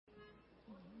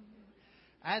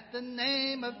At the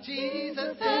name of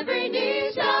Jesus, every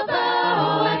knee shall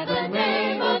bow. At the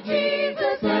name of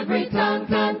Jesus, every tongue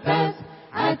confess.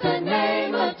 At the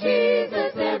name of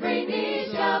Jesus, every knee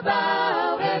shall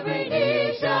bow. Every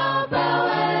knee shall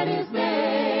bow at His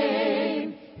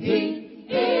name. He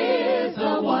is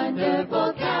the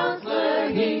wonderful Counselor.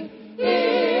 He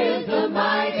is the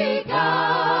mighty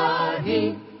God. He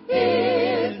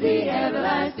is the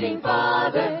everlasting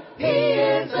Father. He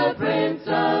is the Prince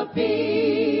of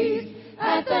Peace.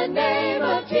 At the name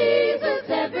of Jesus,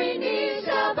 every knee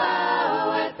shall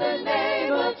bow. At the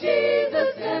name of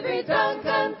Jesus, every tongue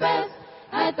confess.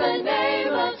 At the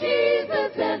name of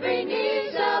Jesus, every knee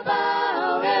shall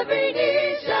bow. Every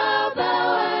knee shall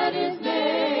bow at His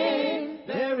name.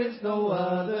 There is no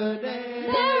other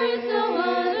name. There is no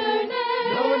other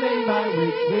name. No name by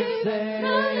which we're saved.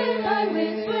 No name by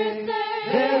which we're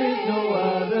saved. There is no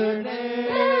other name.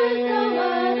 There is no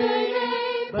other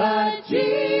name but Jesus.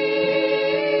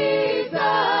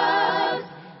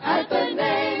 At the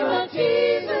name of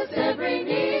Jesus, every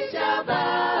knee shall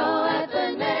bow. At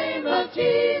the name of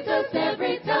Jesus,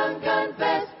 every tongue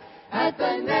confess. At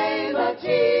the name of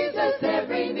Jesus,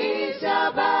 every knee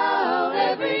shall bow.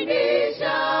 Every knee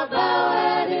shall bow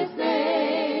at His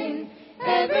name.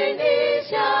 Every knee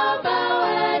shall bow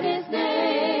at His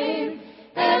name.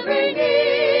 Every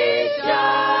knee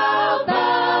shall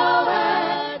bow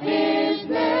at His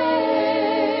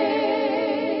name.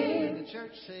 the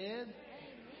church said,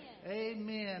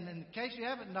 Amen. In case you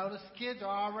haven't noticed, kids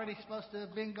are already supposed to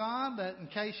have been gone, but in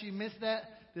case you missed that,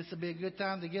 this will be a good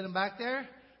time to get them back there.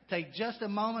 Take just a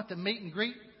moment to meet and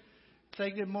greet.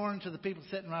 Say good morning to the people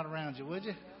sitting right around you, would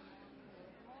you?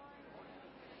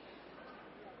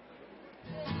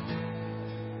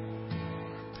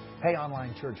 Hey,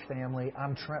 online church family.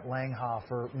 I'm Trent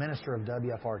Langhofer, minister of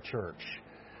WFR Church.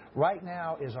 Right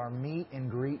now is our meet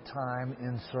and greet time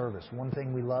in service. One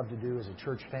thing we love to do as a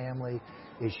church family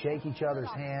is shake each other's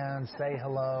hands, say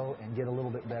hello, and get a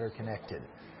little bit better connected.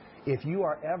 If you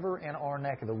are ever in our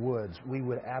neck of the woods, we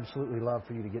would absolutely love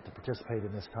for you to get to participate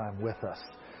in this time with us.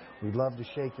 We'd love to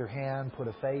shake your hand, put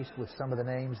a face with some of the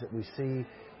names that we see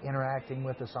interacting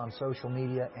with us on social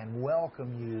media, and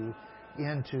welcome you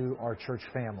into our church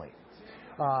family.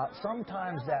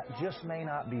 Sometimes that just may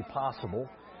not be possible,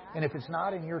 and if it's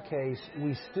not in your case,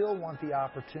 we still want the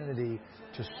opportunity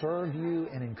to serve you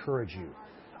and encourage you.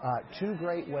 Two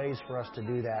great ways for us to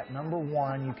do that. Number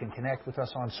one, you can connect with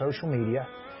us on social media.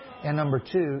 And number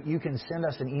two, you can send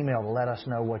us an email to let us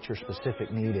know what your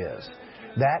specific need is.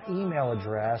 That email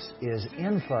address is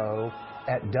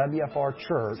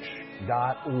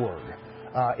info@wfrchurch.org.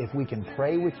 If we can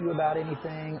pray with you about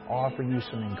anything, offer you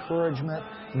some encouragement,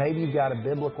 maybe you've got a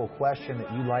biblical question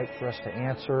that you'd like for us to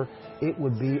answer, it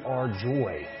would be our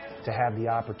joy to have the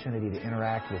opportunity to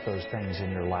interact with those things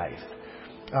in your life.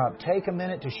 Take a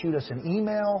minute to shoot us an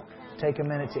email. Take a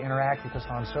minute to interact with us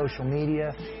on social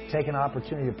media. Take an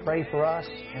opportunity to pray for us,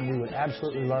 and we would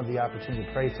absolutely love the opportunity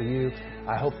to pray for you.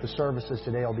 I hope the services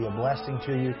today will be a blessing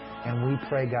to you, and we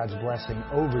pray God's blessing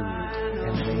over you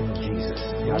in the name of Jesus.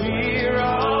 God bless you. We're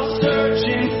all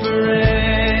searching for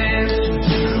answers.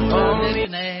 Lift your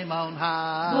name on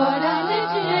high. Lord, I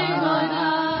lift your name on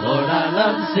high. Lord, I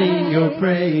love to sing your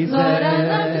praises. Lord, I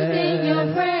love to sing your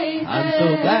praises. I'm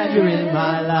so glad you're in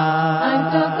my life.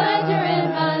 I'm so glad you're in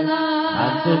my life.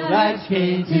 I'm so glad you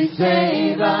came to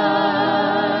save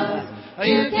us.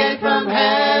 You came from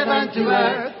heaven to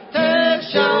earth to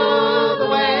show the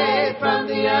way from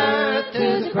the earth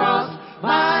to the cross.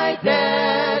 My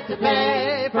debt to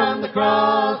pay from the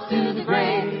cross to the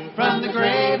grave, from the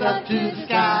grave up to the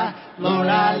sky. Lord,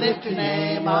 I lift your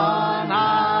name on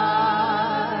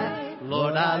high.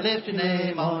 Lord, I lift your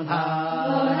name on high.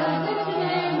 Lord, I lift your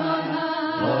name on high.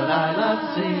 Lord, I love to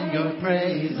sing your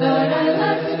praises. Lord, I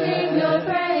love to sing your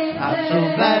praises. I'm so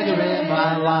glad you're in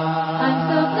my life. I'm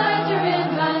so glad you're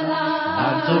in my life.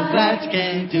 I'm so glad you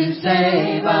came to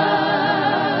save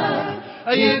us.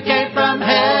 You came from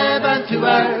heaven to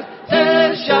earth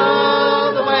to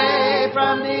show the way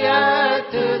from the earth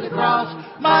to the cross.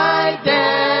 My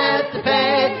debt to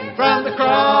pay from the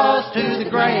cross to the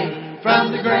grave,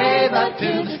 from the grave up to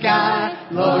the sky.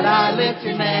 Lord, I lift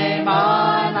your name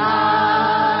on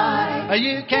high.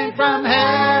 You came from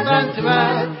heaven to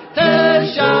earth to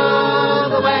show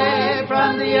the way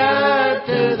from the earth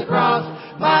to the cross.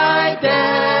 My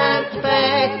debt to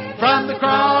pay from the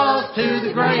cross to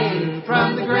the grave,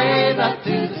 from the grave up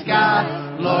to the sky.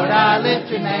 Lord, I lift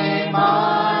your name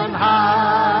on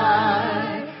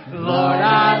high. Lord,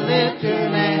 I lift your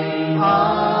name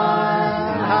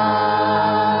on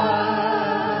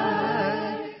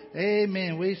high.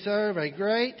 Amen. We serve a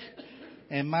great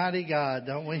and mighty God,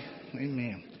 don't we?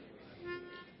 Amen.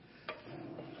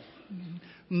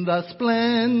 The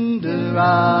splendor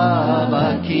of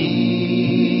a king,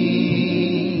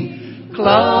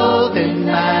 clothed in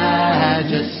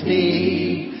majesty,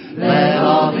 let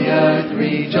all the earth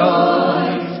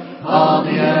rejoice, all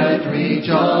the earth rejoice.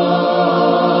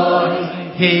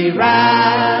 He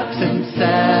wraps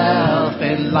himself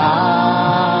in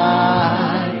light,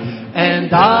 and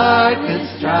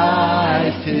darkness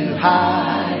tries to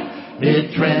hide.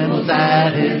 It trembles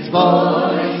at his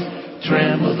voice,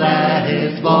 trembles at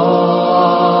his voice.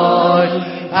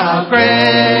 How great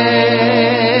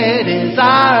is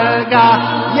our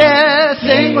God. Yes,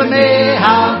 sing with me.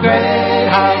 How great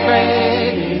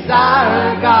is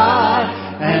our God.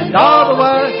 And all the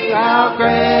works, how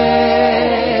great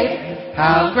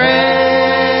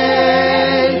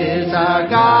is our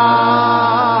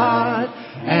God.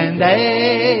 And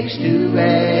age to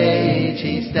age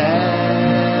he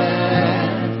stands,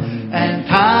 and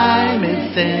time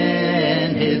is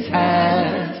in his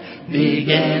hands,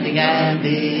 beginning and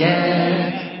the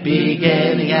end,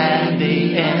 beginning and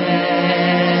the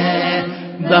end.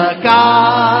 The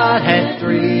Godhead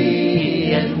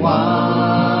three in one,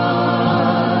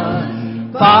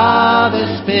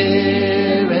 Father,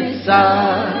 Spirit,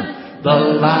 Son, the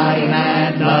Lion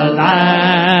and the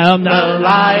Lamb, the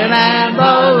Lion and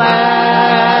the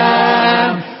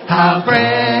Lamb. How great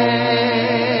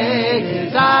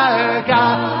is our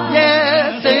God.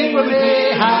 Yes, sing with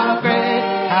me. How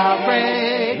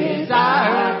great is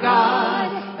our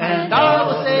God. And all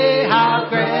will say how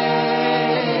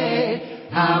great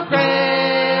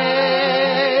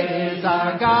is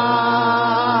our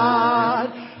God.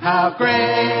 How great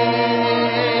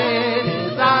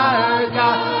is our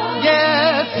God.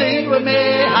 Yes, sing with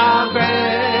me. How great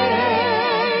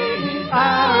is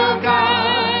our God.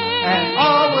 And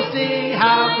all will see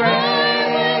how great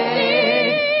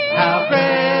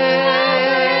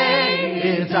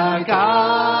is our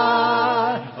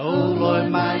God. Oh Lord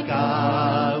my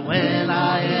God, when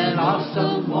I in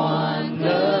awesome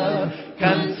wonder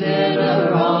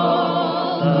consider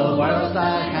all the worlds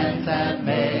thy hands have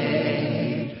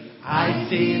made, I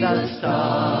see the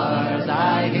stars,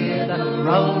 I hear the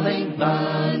rolling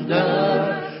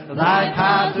thunder, thy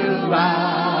power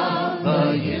throughout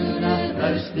the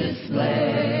universe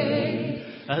displayed.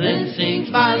 Then sings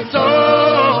my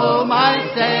soul, my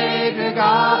Savior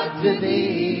God, to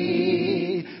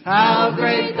thee. How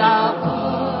great thou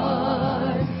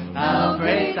art, how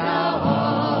great thou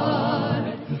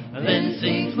art. Then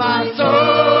sings my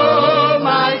soul,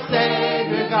 my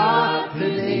Savior God, to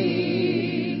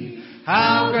thee.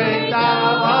 How great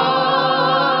thou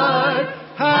art,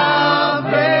 how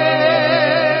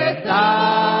great thou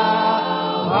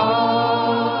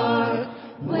art.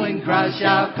 When Christ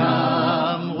shall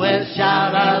come with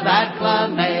shout of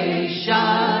acclamation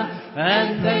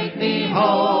and take me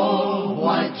home,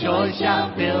 what joy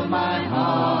shall fill my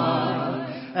heart.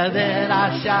 And then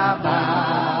I shall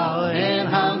bow in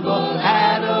humble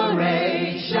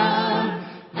adoration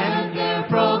and there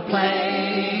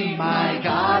proclaim, my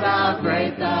God, how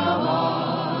great thou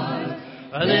art.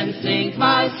 Then sings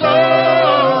my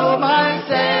soul, my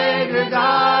Savior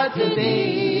God, to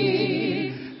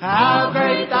thee. How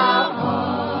great thou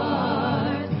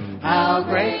art, how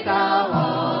great thou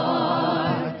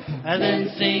art. And then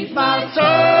sings my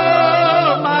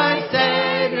soul, my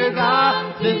Savior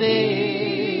God, to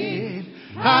thee.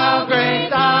 How great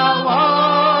thou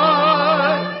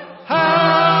art,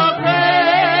 how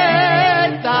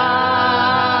great thou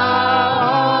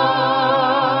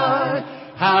art.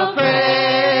 How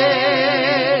great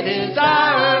is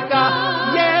our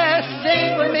God. Yes,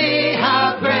 sing with me.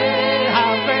 How great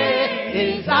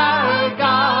is our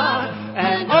God.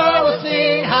 And all will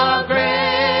sing how great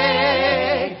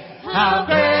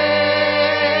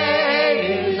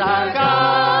is our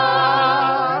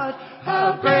God.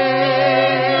 How great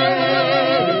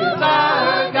is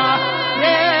our God.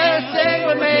 Yes, sing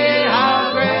with me.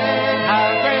 How great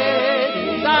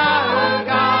is our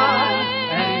God.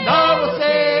 And all will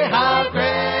say how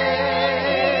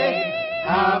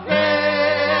great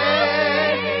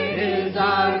is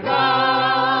our God.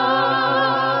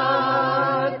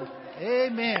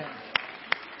 Amen.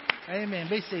 Amen.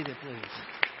 Be seated, please.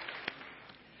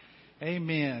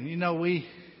 Amen. You know, we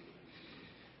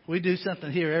do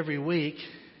something here every week,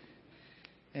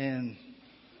 and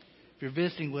if you're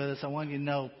visiting with us, I want you to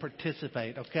know,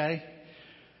 participate, okay?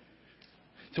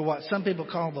 To what some people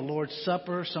call the Lord's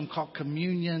Supper, some call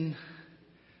communion,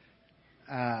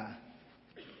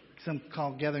 some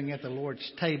call gathering at the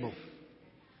Lord's table.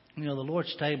 You know, the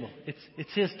Lord's table,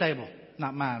 it's His table,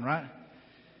 not mine, right?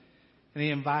 And He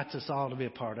invites us all to be a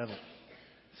part of it.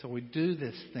 So we do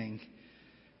this thing,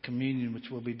 communion, which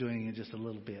we'll be doing in just a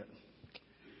little bit.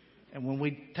 And when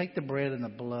we take the bread and the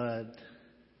blood,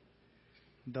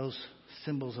 those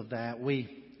symbols of that, we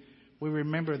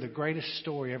remember the greatest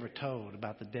story ever told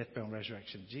about the death, burial, and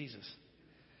resurrection of Jesus.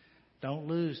 Don't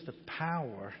lose the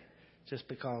power just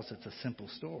because it's a simple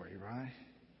story, right?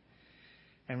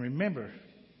 And remember,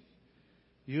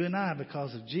 you and I,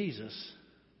 because of Jesus,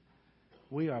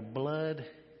 we are blood,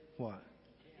 what?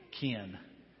 Kin.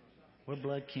 We're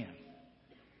blood kin.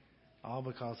 All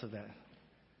because of that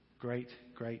great,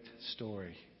 great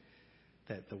story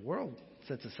that the world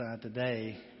sets aside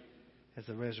today as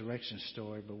the resurrection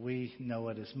story, but we know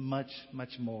it as much, much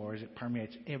more as it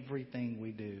permeates everything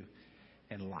we do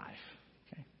in life.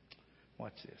 Okay?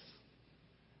 Watch this.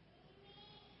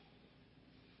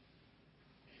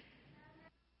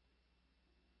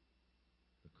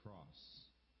 The cross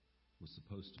was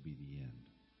supposed to be the end.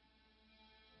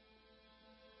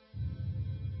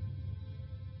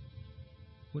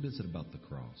 What is it about the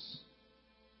cross?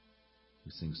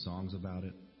 We sing songs about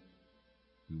it.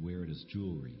 We wear it as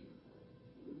jewelry.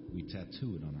 We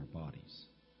tattoo it on our bodies.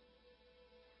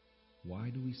 Why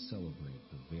do we celebrate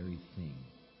the very thing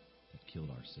that killed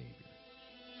our Savior?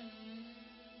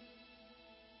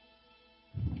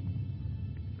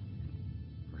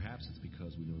 Perhaps it's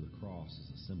because we know the cross is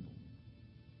a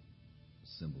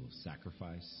symbol of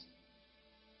sacrifice,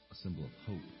 a symbol of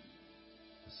hope,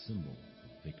 a symbol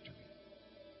of victory.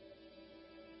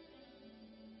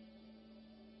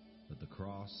 But the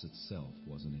cross itself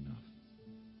wasn't enough.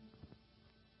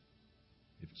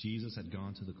 If Jesus had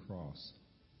gone to the cross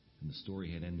and the story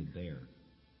had ended there,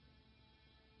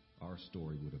 our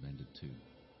story would have ended too.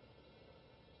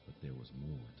 But there was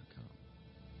more to come.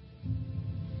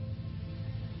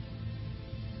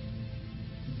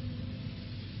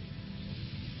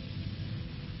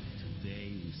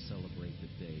 Today we celebrate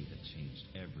the day that changed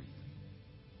everything.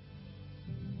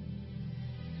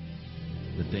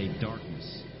 The day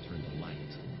darkness turned to light.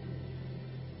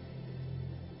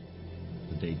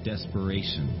 The day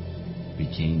desperation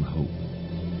became hope.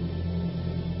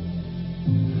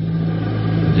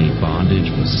 The day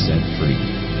bondage was set free.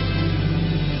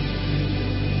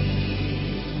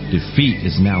 Defeat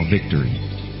is now victory.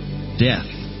 Death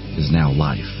is now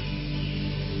life.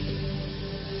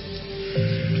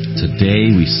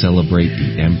 Today we celebrate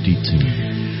the empty tomb.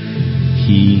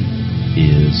 He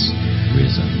is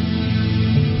risen.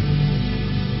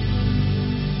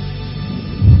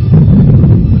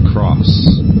 The cross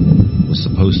was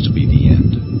supposed to be the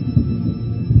end.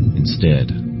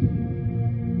 Instead,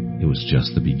 it was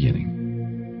just the beginning.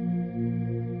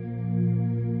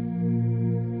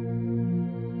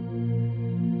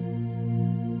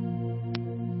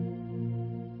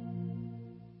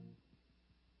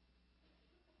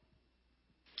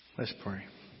 Let's pray.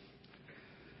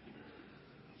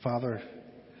 Father,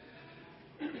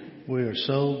 we are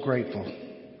so grateful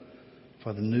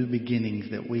for the new beginnings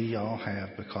that we all have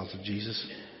because of Jesus,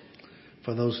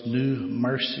 for those new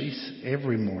mercies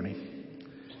every morning.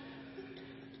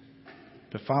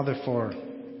 But Father, for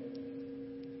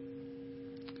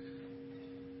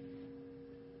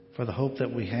the hope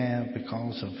that we have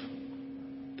because of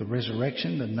the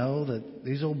resurrection, to know that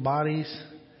these old bodies,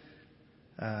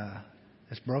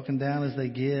 as broken down as they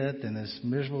get and as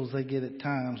miserable as they get at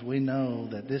times, we know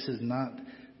that this is not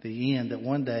the end, that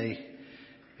one day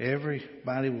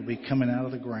everybody will be coming out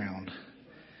of the ground.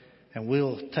 And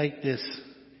we'll take this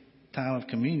time of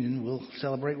communion, we'll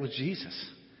celebrate with Jesus.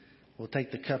 We'll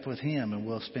take the cup with Him and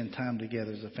we'll spend time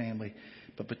together as a family.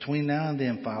 But between now and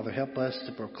then, Father, help us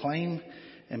to proclaim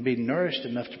and be nourished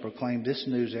enough to proclaim this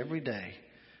news every day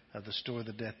of the story of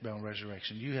the death, burial, and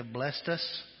resurrection. You have blessed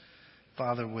us,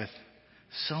 Father, with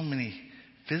so many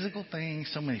physical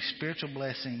things, so many spiritual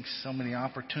blessings, so many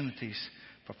opportunities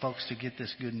for folks to get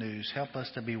this good news. Help us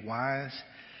to be wise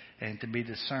and to be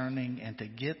discerning and to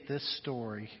get this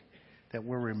story that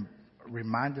we're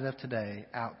reminded of today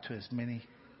out to as many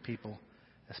people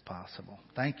as possible.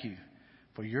 Thank you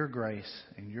for your grace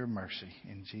and your mercy.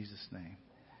 In Jesus' name,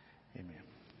 amen.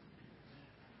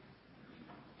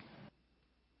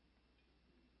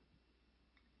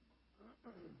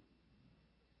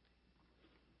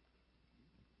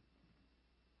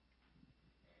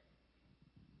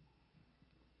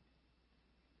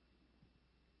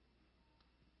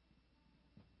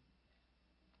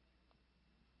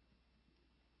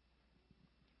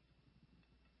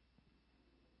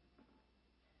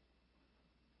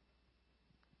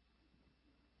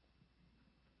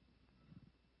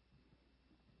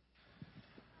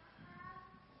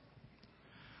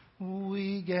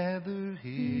 We gather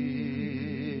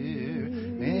here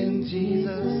in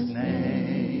Jesus'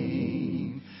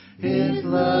 name. His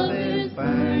love is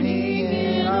burning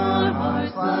in our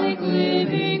hearts like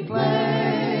living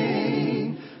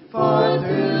flame. For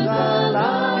through the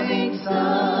loving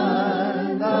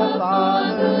Son, the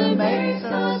Father makes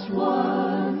us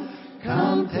one.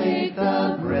 Come take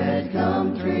the bread,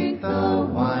 come drink the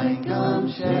wine,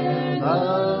 come share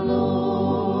the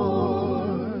Lord.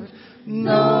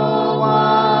 No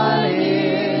one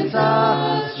is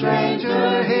a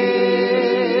stranger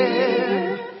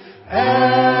here.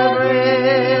 Everyone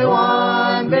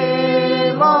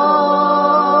belongs.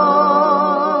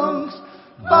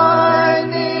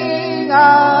 Finding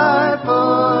our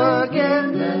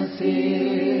forgiveness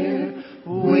here,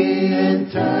 we in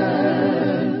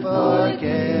turn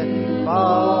forget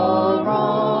all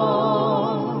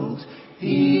wrongs.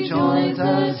 He joins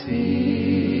us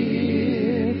here.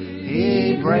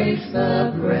 He breaks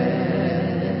the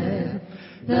bread.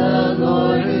 The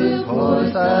Lord who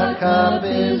pours the cup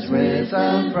is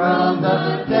risen from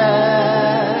the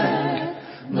dead.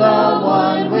 The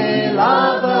one we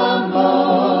love the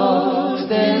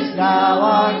most is now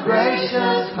our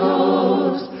gracious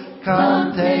host.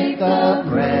 Come take the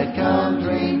bread, come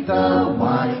drink the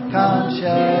wine, come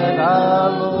share the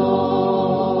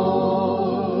Lord.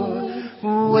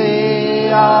 We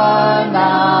are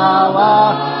now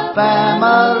a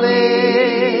family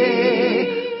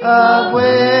of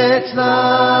which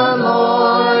the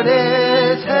Lord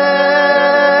is head.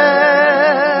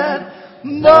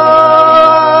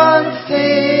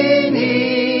 Unseen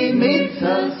He meets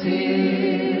us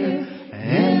here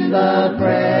in the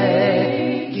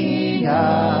breaking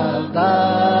of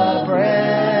the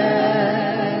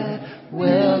bread.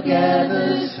 We'll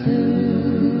gather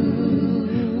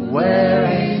soon where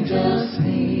angels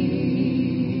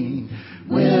sing.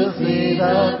 We'll see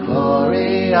the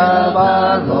glory of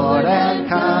our Lord and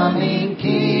coming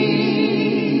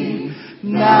King.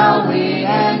 Now we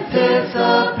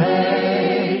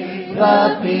anticipate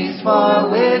the feast for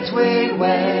which we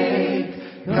wait.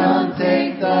 Come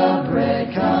take the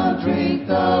bread, come drink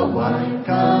the wine,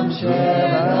 come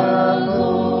share the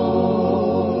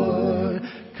Lord.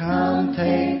 Come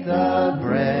take the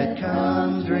bread,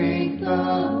 come drink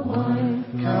the wine,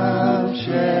 come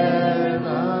share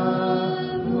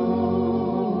the Lord.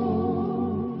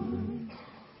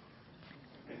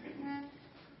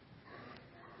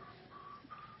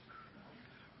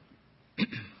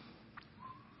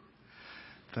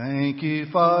 Thank you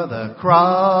for the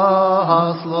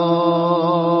cross,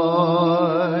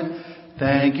 Lord.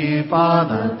 Thank you for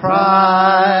the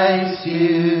price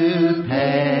you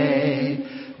paid,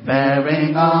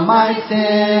 bearing all my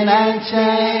sin and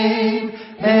shame.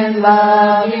 In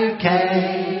love you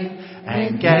came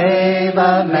and gave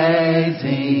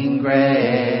amazing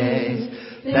grace.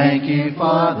 Thank you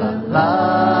for the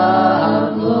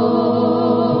love,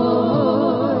 Lord.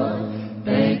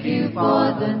 Thank you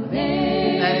for the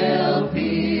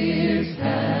nail-pierced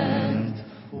hands.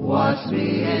 Wash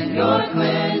me in your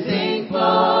cleansing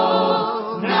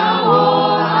flow. Now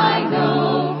all I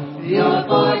know, your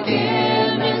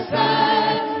forgiveness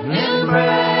and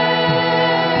embrace.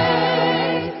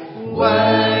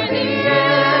 Worthy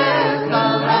is the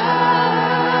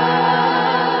Lamb,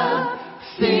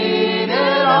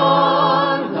 seated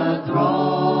on the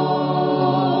throne.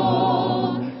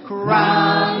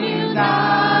 Crown you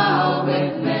now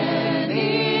with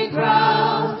many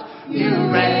crowns. You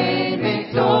reign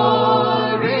victorious.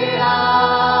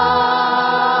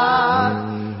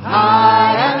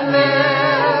 High and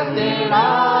lifted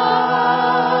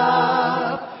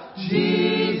up,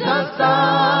 Jesus,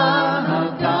 Son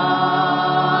of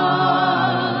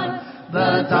God,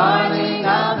 the darling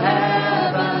of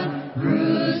heaven,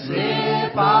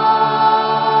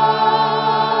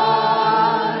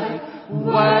 crucified.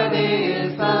 Worthy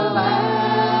is the Lamb.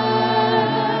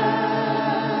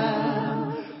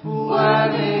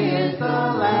 Worthy is the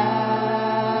Lamb.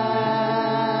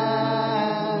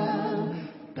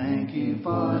 Thank you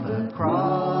for the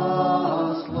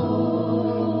cross,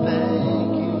 Lord.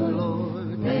 Thank you,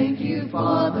 Lord. Thank you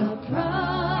for the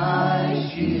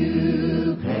price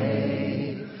you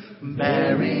paid,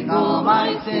 bearing all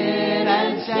my sin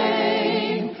and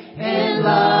shame. In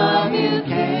love you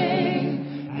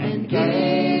came and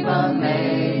gave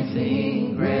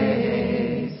amazing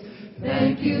grace.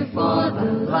 Thank you for the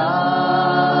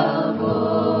love,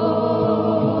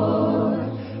 Lord.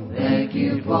 Thank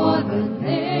you for the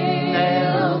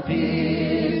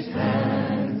nail-pierced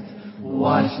hands.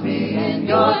 Wash me in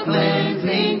your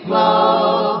cleansing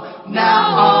flow.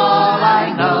 Now all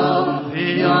I know,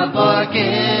 your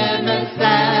forgiveness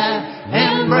and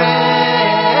embrace.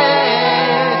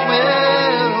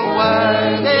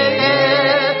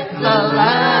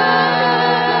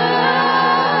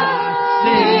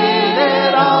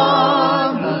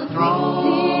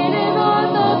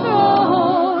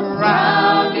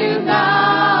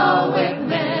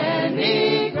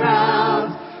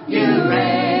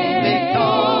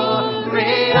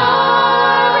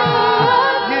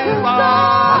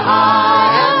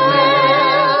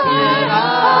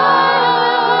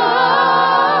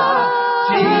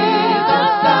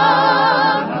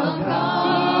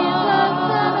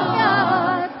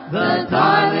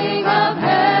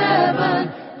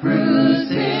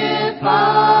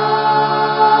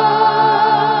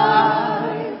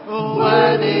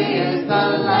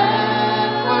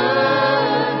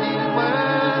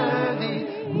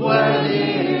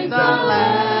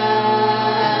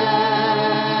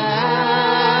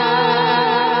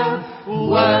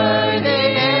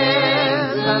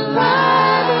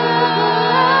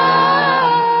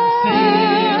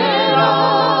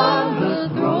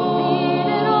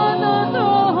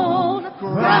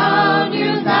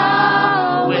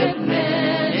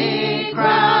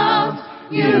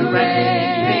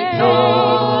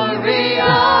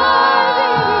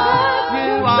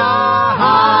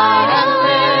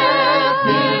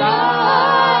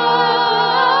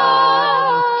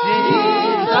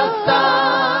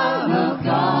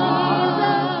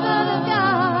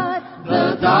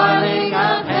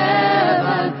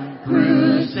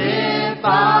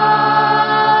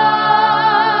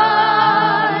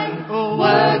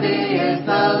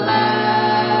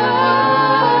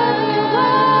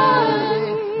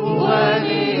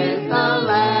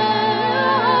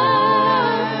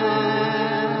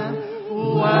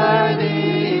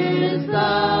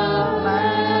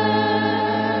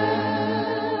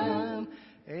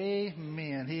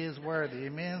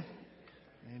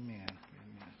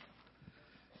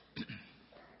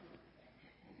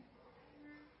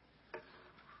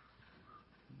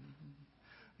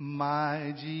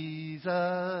 My Jesus,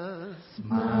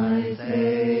 My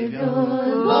Savior,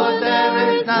 Lord,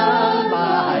 there is none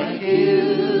like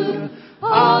you.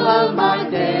 All of my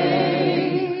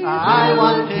days, I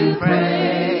want to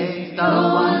praise the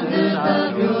wonders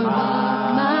of your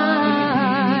mighty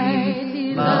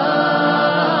love.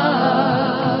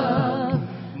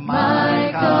 My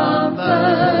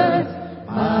comfort,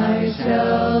 my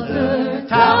shelter,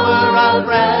 tower of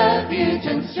refuge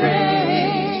and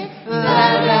strength.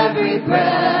 Let every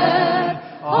breath,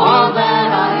 all that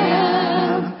I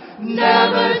am,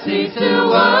 never cease to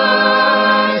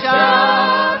worship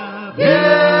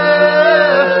you.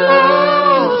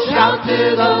 Shout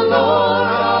to the Lord,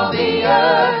 all the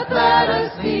earth, let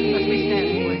us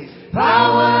sing.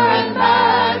 Power and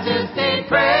majesty,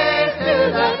 praise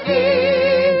to the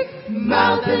King.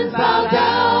 Mountains bow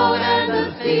down and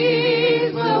the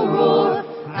seas will roar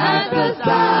at the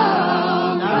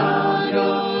sound of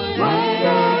your name.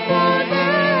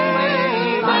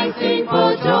 I sing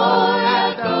for joy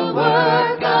at the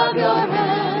work of your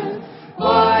hands.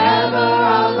 Forever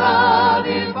I'll love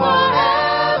you,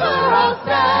 forever I'll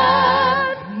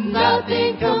stand.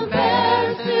 Nothing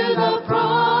compares to the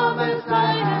promise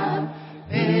I have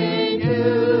in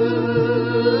you.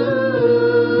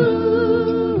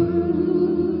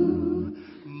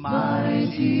 My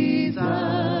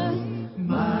Jesus,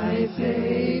 my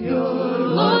Savior,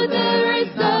 Lord, there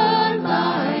is none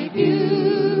like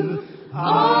you.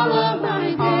 All of my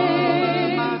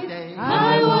days,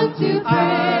 I want to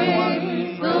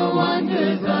praise the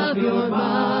wonders of your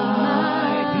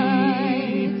mighty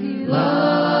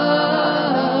love.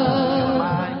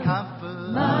 My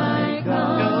comfort, my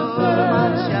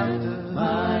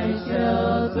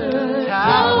shelter,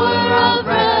 tower of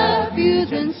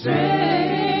refuge and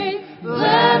strength.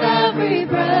 Let every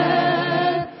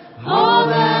breath, all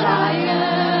that I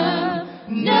am,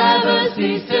 never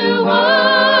cease to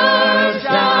worship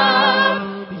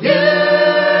you.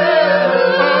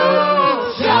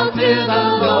 Shout to the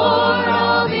Lord,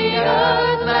 all the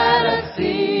earth, let us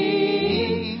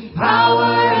sing.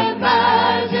 Power and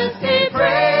majesty,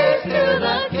 praise to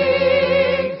the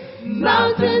King.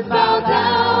 Mountains bow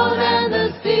down and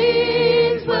the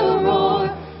seas will roar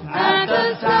at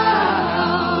the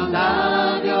sound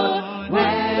of your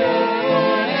name.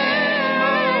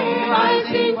 I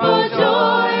sing for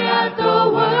joy at the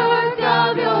work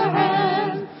of your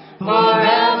hands.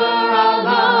 Forever I'll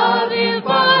love you,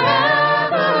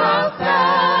 forever I'll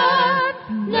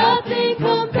stand. Nothing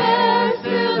compares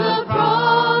to the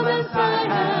promise I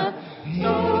have.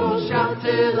 So shout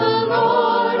to the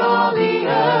Lord, all the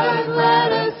earth,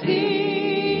 let us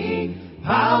sing.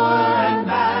 Power and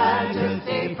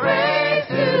majesty, praise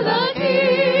to the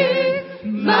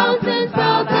King. Mountains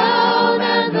bow down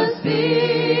and the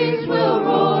seas will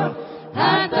roar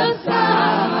at the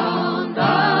sound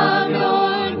of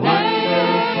your name.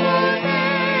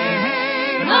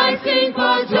 I sing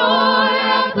for joy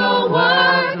at the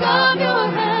work of your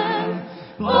hands.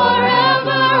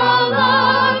 Forever I'll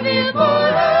love you,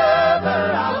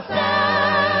 forever I'll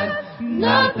stand.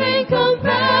 Nothing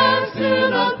compares to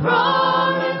the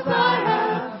promise I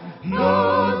have.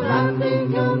 No,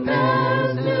 nothing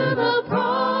compares to the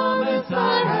promise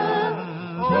I have.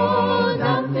 Oh,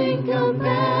 nothing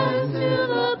compares to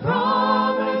the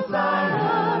promise I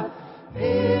have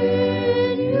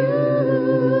in you.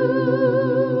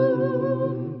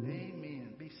 Amen.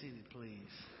 Be seated,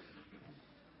 please.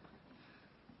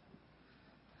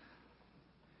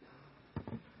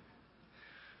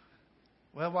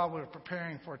 Well, while we're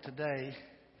preparing for today,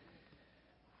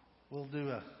 we'll do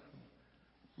a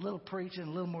little preaching, a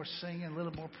little more singing, a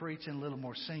little more preaching, a little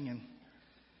more singing.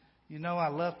 You know, I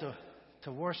love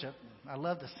to worship. I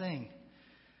love to sing.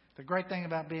 The great thing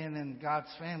about being in God's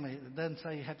family, it doesn't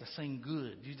say you have to sing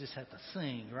good. You just have to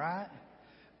sing, right?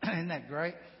 Isn't that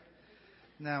great?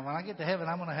 Now, when I get to heaven,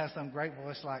 I'm going to have some great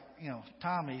voice like,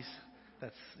 Tommy's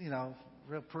that's,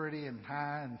 real pretty and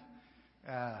high.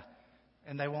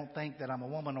 And they won't think that I'm a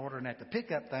woman ordering at the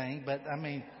pickup thing. But,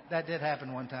 that did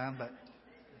happen one time. But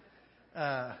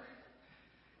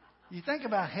you think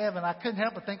about heaven, I couldn't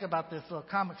help but think about this little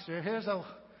comic strip. Here's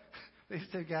these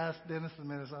two guys, Dennis and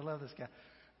Menace. I love this guy.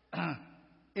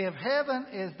 If heaven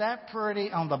is that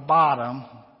pretty on the bottom,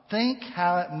 think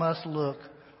how it must look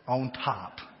on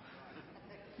top.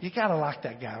 You got to like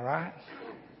that guy, right?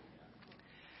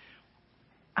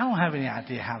 I don't have any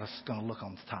idea how this is going to look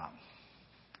on the top.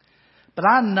 But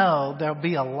I know there'll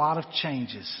be a lot of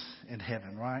changes in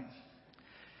heaven, right?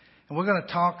 And we're going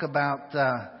to talk about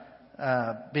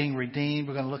being redeemed.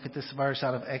 We're going to look at this verse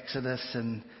out of Exodus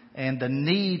and the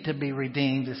need to be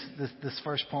redeemed. This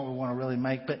first point we want to really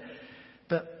make. But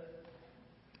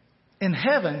In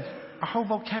heaven, our whole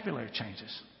vocabulary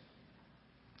changes.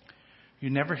 You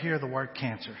never hear the word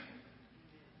cancer.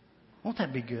 Won't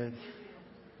that be good?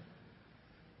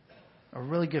 A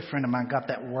really good friend of mine got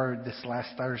that word this last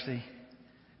Thursday.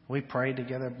 We prayed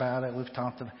together about it. We've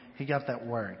talked about it. He got that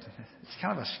word. It's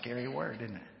kind of a scary word,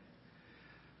 isn't it?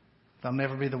 There'll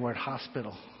never be the word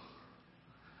hospital.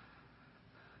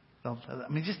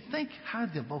 Just think how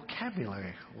the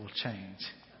vocabulary will change.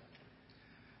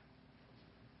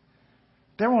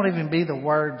 There won't even be the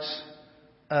words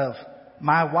of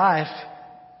my wife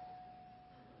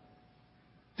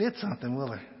did something, will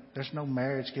there? There's no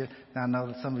marriage gift. Now, I know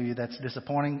that some of you that's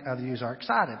disappointing. Other of you are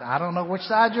excited. I don't know which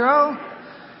side you're on.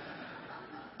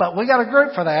 But we got a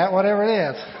group for that, whatever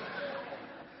it is.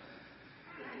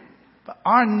 But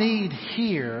our need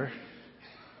here,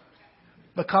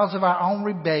 because of our own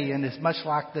rebellion, is much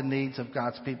like the needs of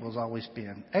God's people has always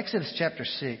been. Exodus chapter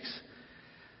 6,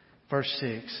 verse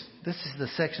 6. This is the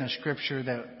section of Scripture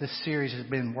that this series has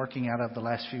been working out of the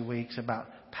last few weeks about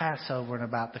Passover and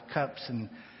about the cups and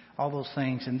all those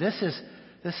things. And this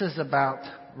is about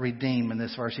redeem in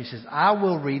this verse. He says, I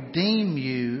will redeem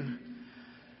you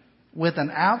with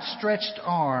an outstretched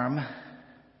arm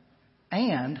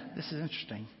and, this is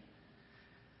interesting,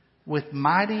 with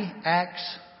mighty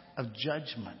acts of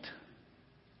judgment.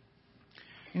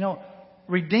 You know,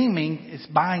 redeeming is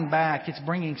buying back. It's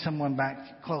bringing someone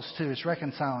back close to. It's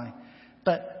reconciling.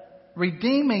 But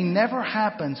redeeming never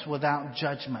happens without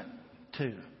judgment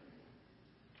too.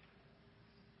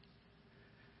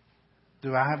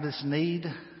 Do I have this need?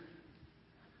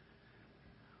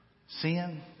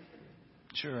 Sin?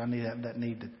 Sure, I need that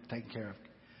need to take care of.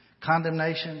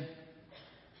 Condemnation?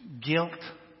 Guilt?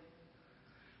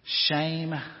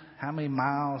 Shame? How much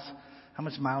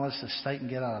mileage does Satan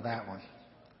get out of that one?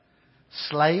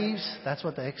 Slaves? That's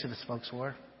what the Exodus folks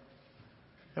were.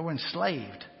 They were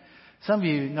enslaved. Some of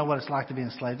you know what it's like to be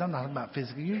enslaved. I'm not talking about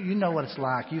physically. You know what it's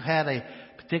like. You've had a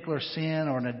particular sin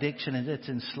or an addiction and it's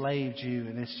enslaved you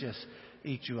and it's just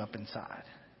eat you up inside.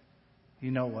 You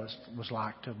know what it was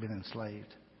like to have been enslaved.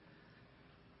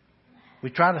 We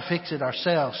try to fix it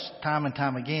ourselves time and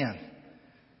time again.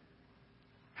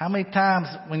 How many times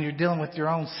when you're dealing with your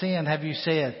own sin have you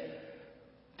said,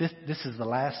 this is the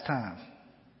last time?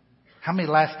 How many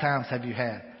last times have you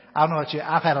had? I don't know what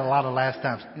I've had a lot of last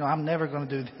times. I'm never going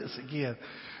to do this again.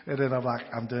 And then I'm like,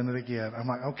 I'm doing it again. I'm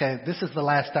like, okay, this is the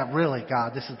last time. Really,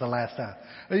 God, this is the last time.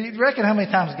 You reckon how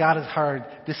many times God has heard,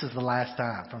 this is the last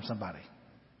time from somebody?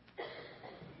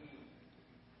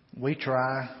 We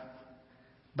try,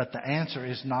 but the answer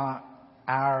is not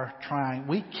our trying.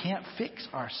 We can't fix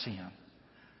our sin.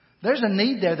 There's a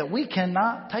need there that we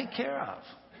cannot take care of.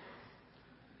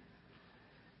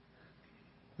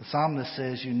 The psalmist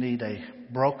says you need a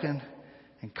broken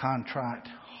and contrite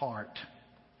heart.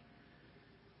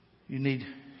 You need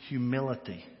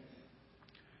humility.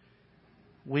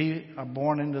 We are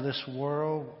born into this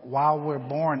world. While we're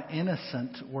born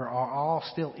innocent, we're all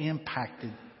still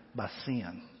impacted by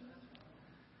sin.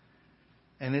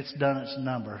 And it's done its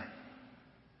number.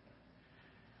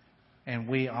 And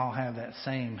we all have that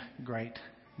same great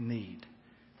need.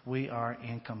 We are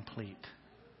incomplete.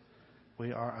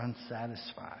 We are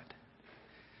unsatisfied.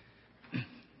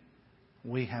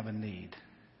 We have a need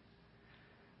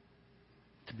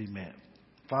to be met.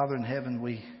 Father in heaven,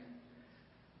 we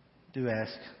do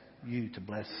ask you to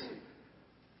bless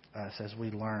us as we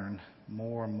learn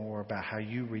more and more about how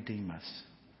you redeem us.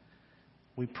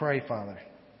 We pray, Father,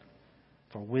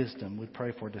 for wisdom. We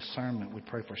pray for discernment. We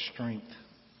pray for strength.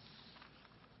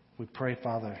 We pray,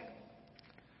 Father,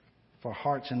 for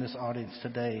hearts in this audience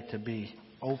today to be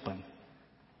open.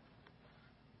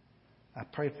 I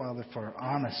pray, Father, for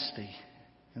honesty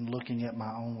in looking at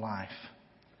my own life.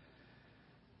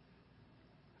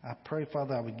 I pray,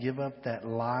 Father, I would give up that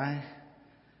lie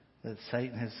that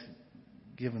Satan has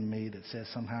given me that says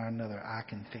somehow or another I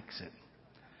can fix it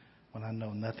when I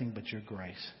know nothing but your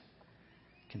grace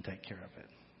can take care of it.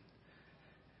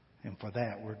 And for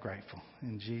that, we're grateful.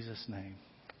 In Jesus' name,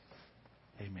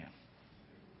 amen.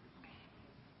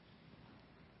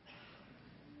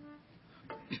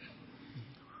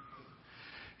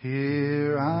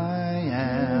 Here I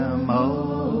am,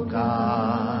 O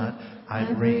God,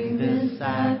 I bring this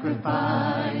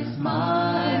sacrifice,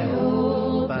 my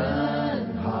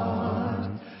open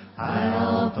heart. I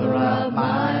offer up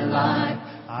my life,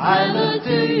 I look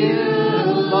to you,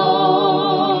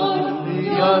 Lord.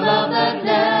 Your love that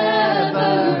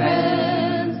never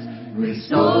ends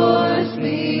restores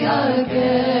me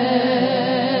again.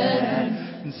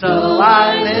 And so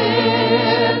I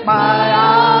lift my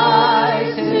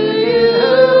eyes to you,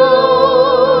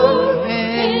 Lord,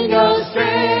 in your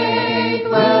strength.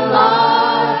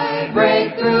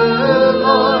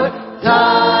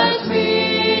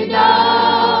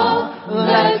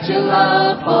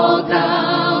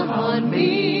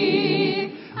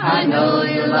 I know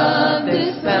your love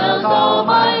dispels all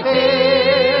my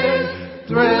fears.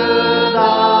 Through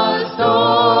the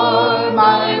storm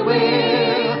I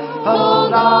will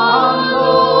hold on,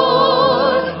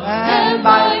 Lord, and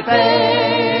by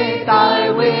faith I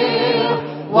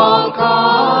will walk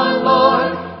on,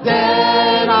 Lord.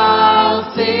 Then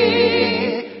I'll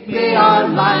see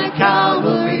beyond my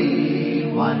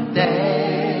Calvary one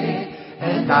day,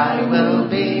 and I will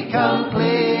be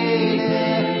complete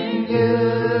in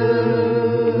you.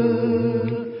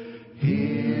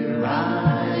 Here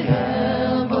I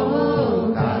am,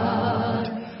 oh God,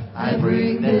 I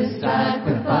bring this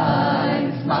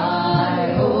sacrifice,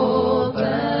 my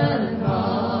open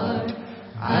heart.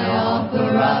 I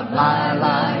offer up my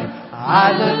life,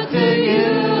 I look to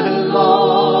you,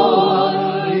 Lord.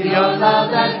 Your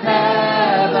love that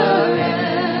never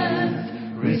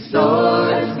ends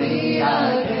restores me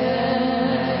again.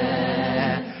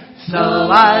 So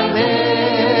I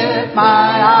lift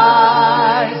my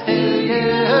eyes to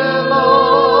you,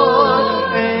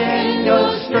 Lord. In your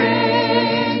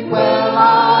strength will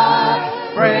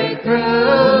I break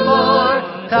through, Lord.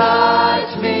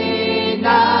 Touch me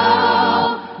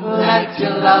now, let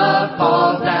your love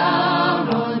fall down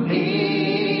on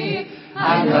me.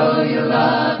 I know your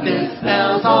love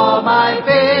dispels all my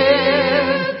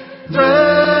fears.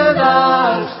 Through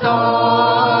the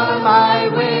storm I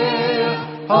will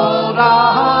hold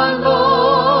on,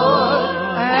 Lord,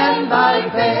 and by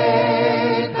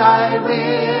faith I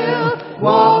will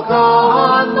walk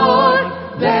on, Lord.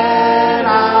 Then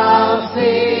I'll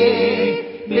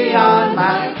see beyond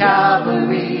my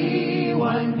Calvary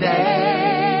one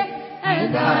day,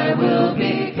 and I will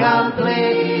be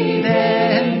complete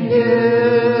in you.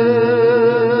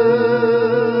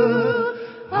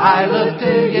 I look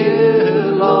to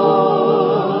you,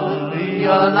 Lord.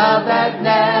 Your love that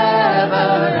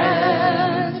never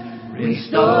ends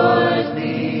restores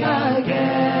me again.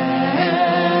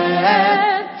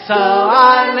 So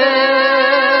I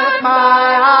lift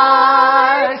my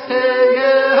eyes to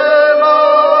you,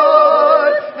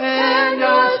 Lord. In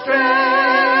your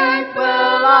strength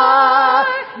will I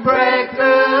break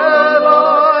through,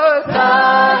 Lord.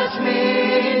 Touch me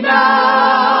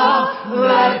now,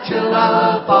 let your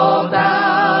love fall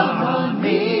down on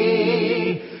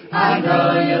me. I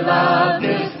know your love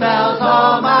dispels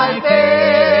all my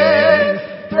fears.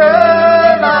 Through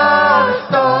the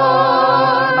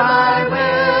storm I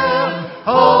will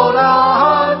hold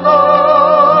on,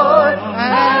 Lord,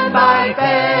 and by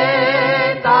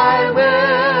faith I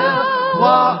will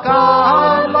walk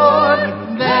on, Lord.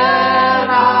 Then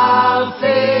I'll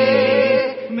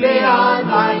see beyond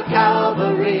my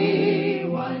Calvary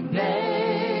one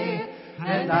day,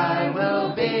 and I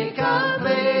will be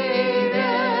complete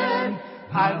in,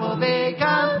 I will be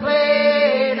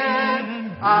complete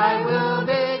in, I will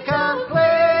be complete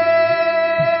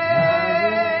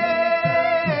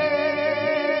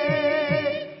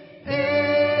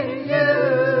in you.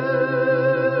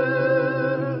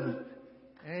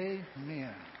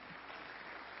 Amen.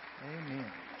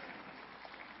 Amen.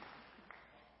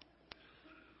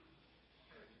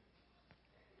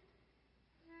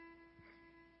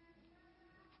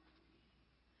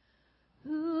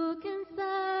 Who can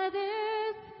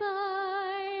satisfy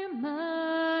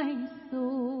my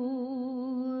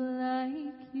soul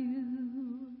like you?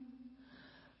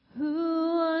 Who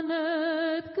on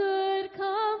earth could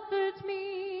comfort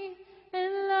me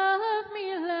and love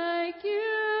me like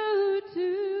you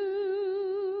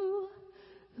do?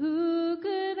 Who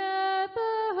could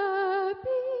ever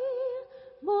be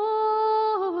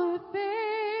more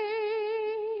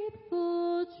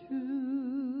faithful,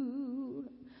 true?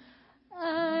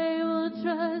 I will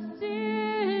trust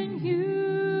in you.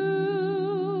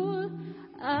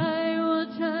 I will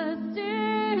trust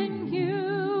in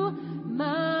you,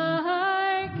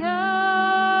 my God.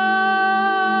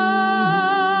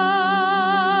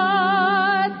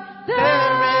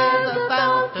 There is a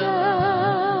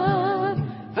fountain,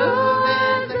 who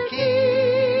is the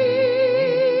King,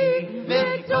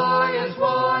 victorious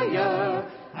warrior,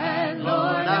 and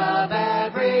Lord of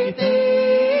everything.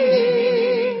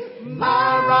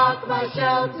 My rock, my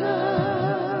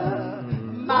shelter,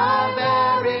 my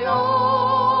very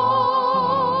own,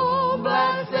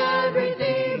 blessed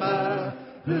Redeemer,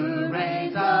 who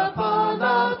reigns upon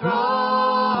the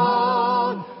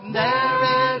throne. There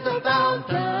is a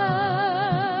fountain,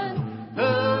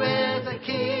 who is a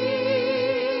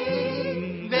King,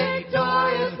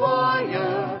 victorious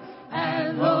warrior,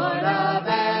 and Lord of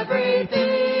everything.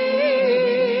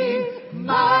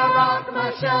 My rock,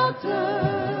 my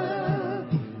shelter,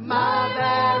 my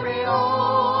very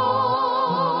own,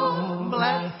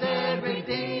 blessed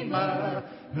Redeemer,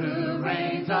 who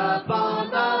reigns upon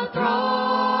the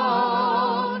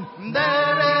throne.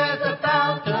 There is a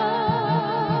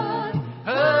fountain,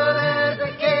 who is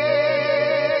the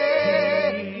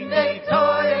King,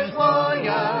 victorious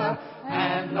warrior,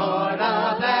 and Lord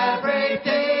of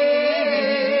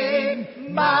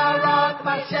everything. My rock,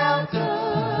 my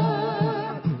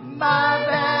shelter, my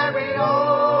very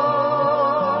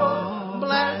own,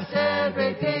 blessed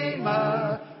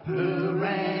Redeemer, who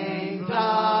reigns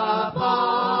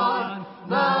upon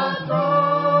the throne.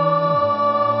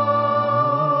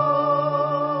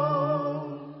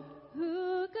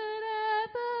 Who could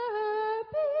ever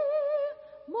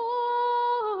be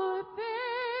more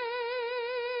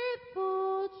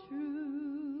faithful,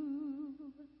 true?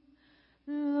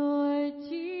 Lord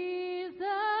Jesus,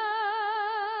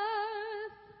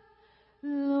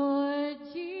 Lord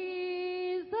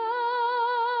Jesus,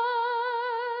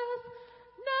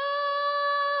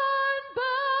 none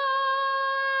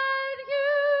but you.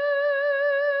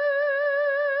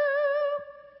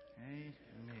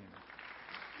 Amen.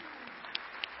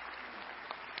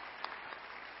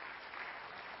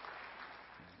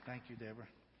 Thank you, Deborah.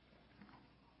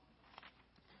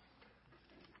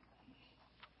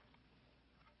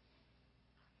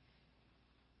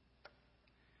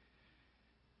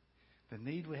 The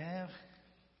need we have,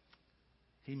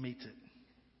 He meets it.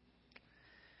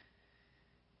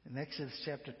 In Exodus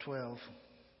chapter 12,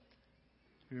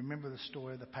 you remember the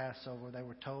story of the Passover. They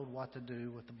were told what to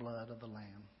do with the blood of the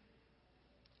lamb.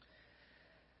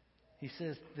 He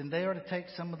says, then they are to take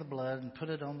some of the blood and put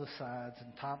it on the sides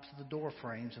and tops of the door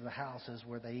frames of the houses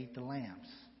where they eat the lambs.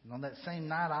 And on that same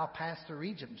night I'll pass through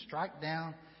Egypt and strike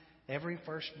down every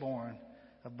firstborn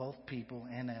of both people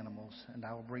and animals, and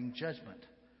I will bring judgment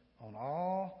on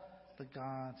all the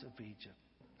gods of Egypt.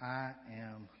 I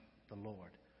am the Lord.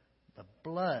 The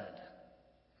blood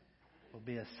will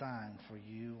be a sign for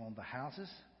you on the houses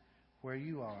where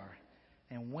you are.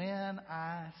 And when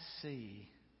I see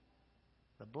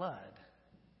the blood,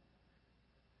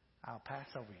 I'll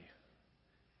pass over you,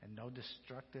 and no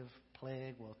destructive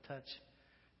plague will touch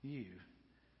you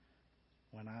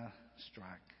when I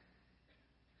strike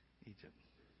Egypt.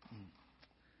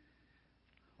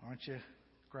 Aren't you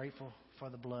grateful for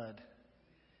the blood?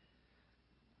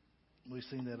 We've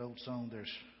seen that old song,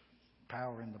 there's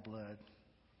power in the blood.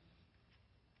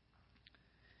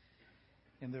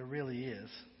 And there really is.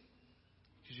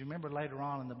 Because you remember later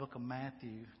on in the book of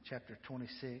Matthew, chapter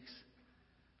 26,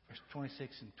 verse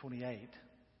 26 and 28,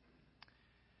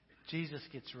 Jesus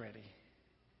gets ready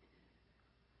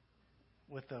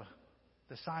with the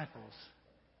disciples,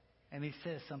 and he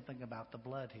says something about the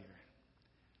blood here.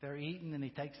 They're eating, and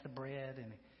he takes the bread,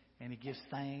 and he gives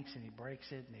thanks, and he breaks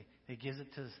it, and he gives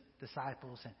it to his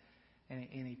disciples, and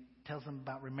he tells them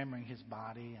about remembering his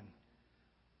body, and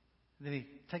then he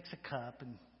takes a cup,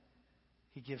 and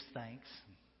he gives thanks.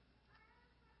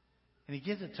 And he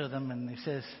gives it to them, and he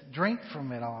says, drink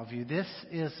from it, all of you. This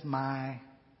is my,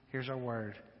 here's our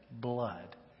word,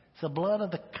 blood. It's the blood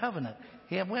of the covenant.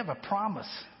 We have a promise.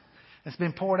 It's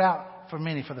been poured out for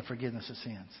many for the forgiveness of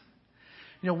sins.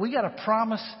 You know, we got a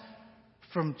promise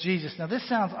from Jesus. Now, this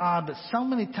sounds odd, but so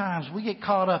many times we get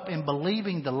caught up in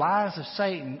believing the lies of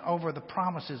Satan over the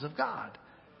promises of God.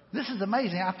 This is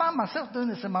amazing. I find myself doing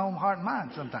this in my own heart and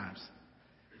mind sometimes.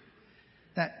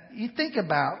 Now, you think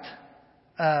about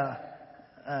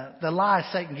the lies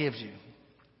Satan gives you.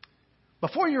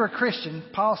 Before you were a Christian,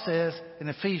 Paul says in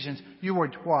Ephesians, you were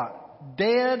what?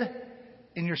 Dead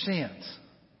in your sins.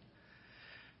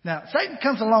 Now, Satan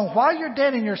comes along while you're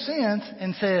dead in your sins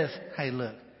and says, hey,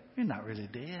 look, you're not really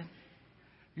dead.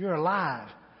 You're alive.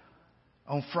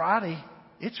 On Friday,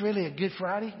 it's really a good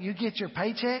Friday. You get your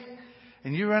paycheck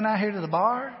and you run out here to the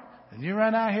bar and you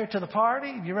run out here to the party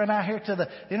and you run out here to the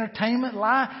entertainment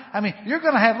life. I mean, you're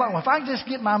going to have life. If I can just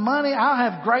get my money, I'll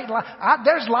have great life.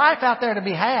 There's life out there to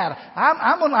be had.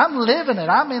 I'm living it.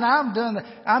 I mean, I'm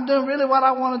doing really what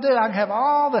I want to do. I can have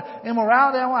all the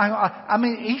immorality I want. I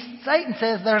mean, Satan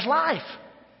says there's life.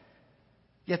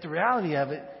 Yet the reality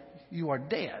of it, you are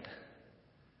dead.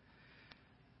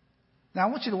 Now, I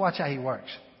want you to watch how he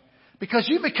works. Because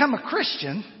you become a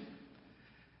Christian,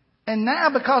 and now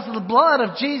because of the blood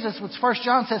of Jesus, which 1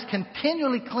 John says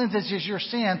continually cleanses your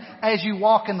sin as you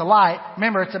walk in the light.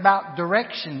 Remember, it's about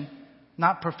direction,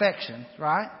 not perfection,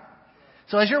 right?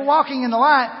 So as you're walking in the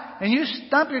light and you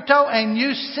stump your toe and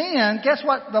you sin, guess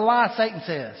what the lie Satan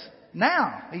says?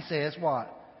 Now, he says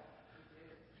what?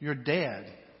 You're dead.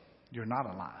 You're not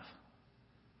alive.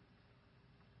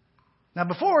 Now,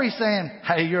 before he's saying,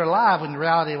 hey, you're alive, when the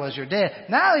reality was you're dead.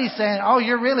 Now he's saying, oh,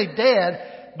 you're really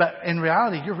dead, but in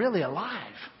reality, you're really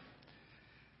alive.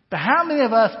 But how many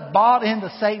of us bought into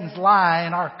Satan's lie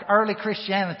in our early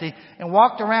Christianity and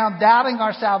walked around doubting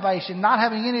our salvation, not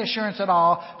having any assurance at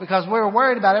all, because we were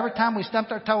worried about every time we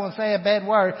stumped our toe and say a bad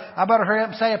word, I better hurry up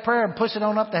and say a prayer and push it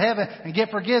on up to heaven and get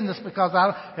forgiveness, because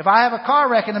if I have a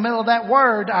car wreck in the middle of that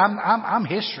word, I'm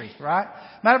history, right?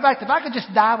 Matter of fact, if I could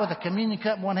just die with a communion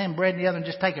cup in one hand, bread in the other, and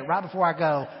just take it right before I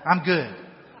go, I'm good.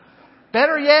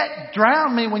 Better yet,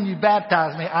 drown me when you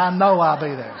baptize me. I know I'll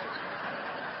be there.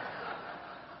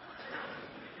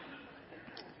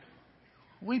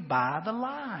 We buy the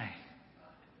lie.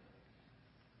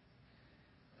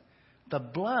 The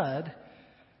blood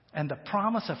and the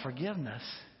promise of forgiveness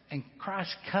in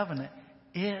Christ's covenant,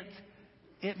 it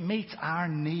meets our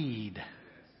need.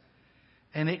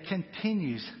 And it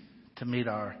continues to meet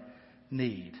our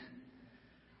need.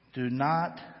 Do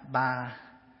not buy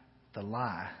the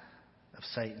lie of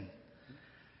Satan.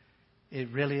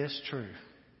 It really is true.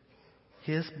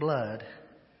 His blood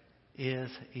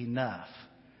is enough.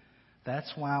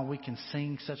 That's why we can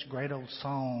sing such great old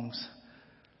songs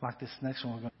like this next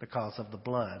one, because of the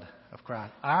blood of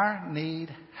Christ. Our need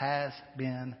has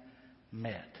been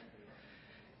met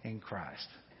in Christ.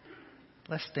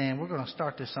 Let's stand. We're going to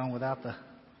start this song without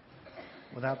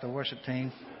the worship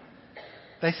team.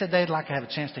 They said they'd like to have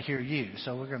a chance to hear you,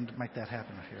 so we're going to make that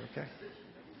happen right here, okay?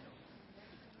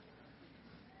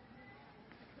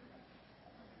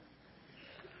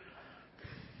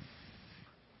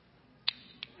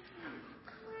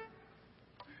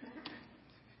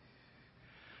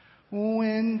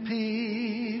 When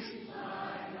peace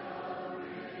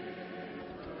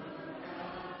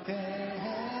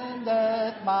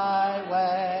tendeth my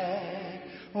way,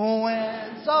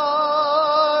 when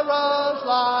sorrows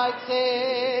like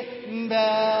sea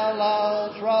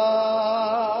billows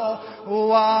roll,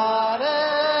 whatever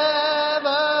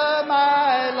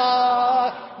my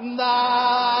Lord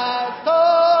thy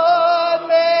taught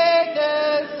me to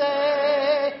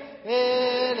say,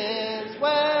 it is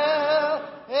well.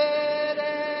 It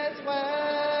is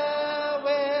well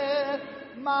with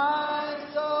my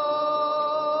soul.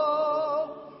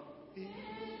 It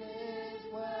is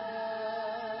well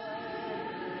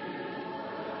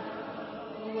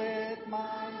with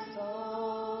my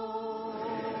soul.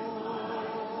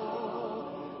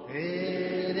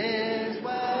 It is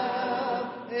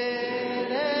well.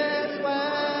 It is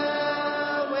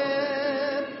well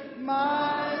with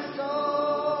my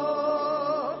soul.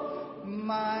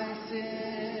 My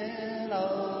sin,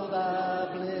 oh, the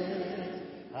bliss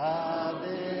of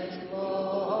this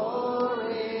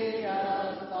glorious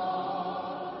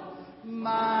thought.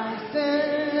 My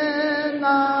sin,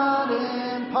 not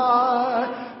in part,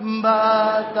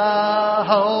 but the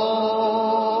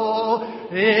whole,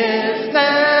 is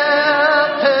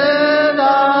nailed to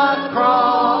the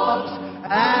cross,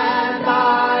 and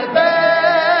I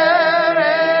bear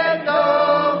it no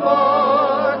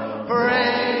more.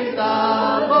 Praise the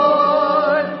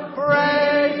Lord,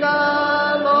 praise the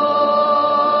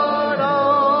Lord,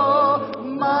 oh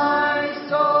my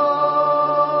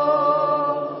soul.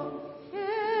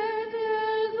 It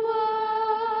is well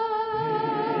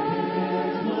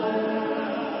with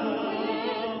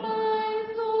my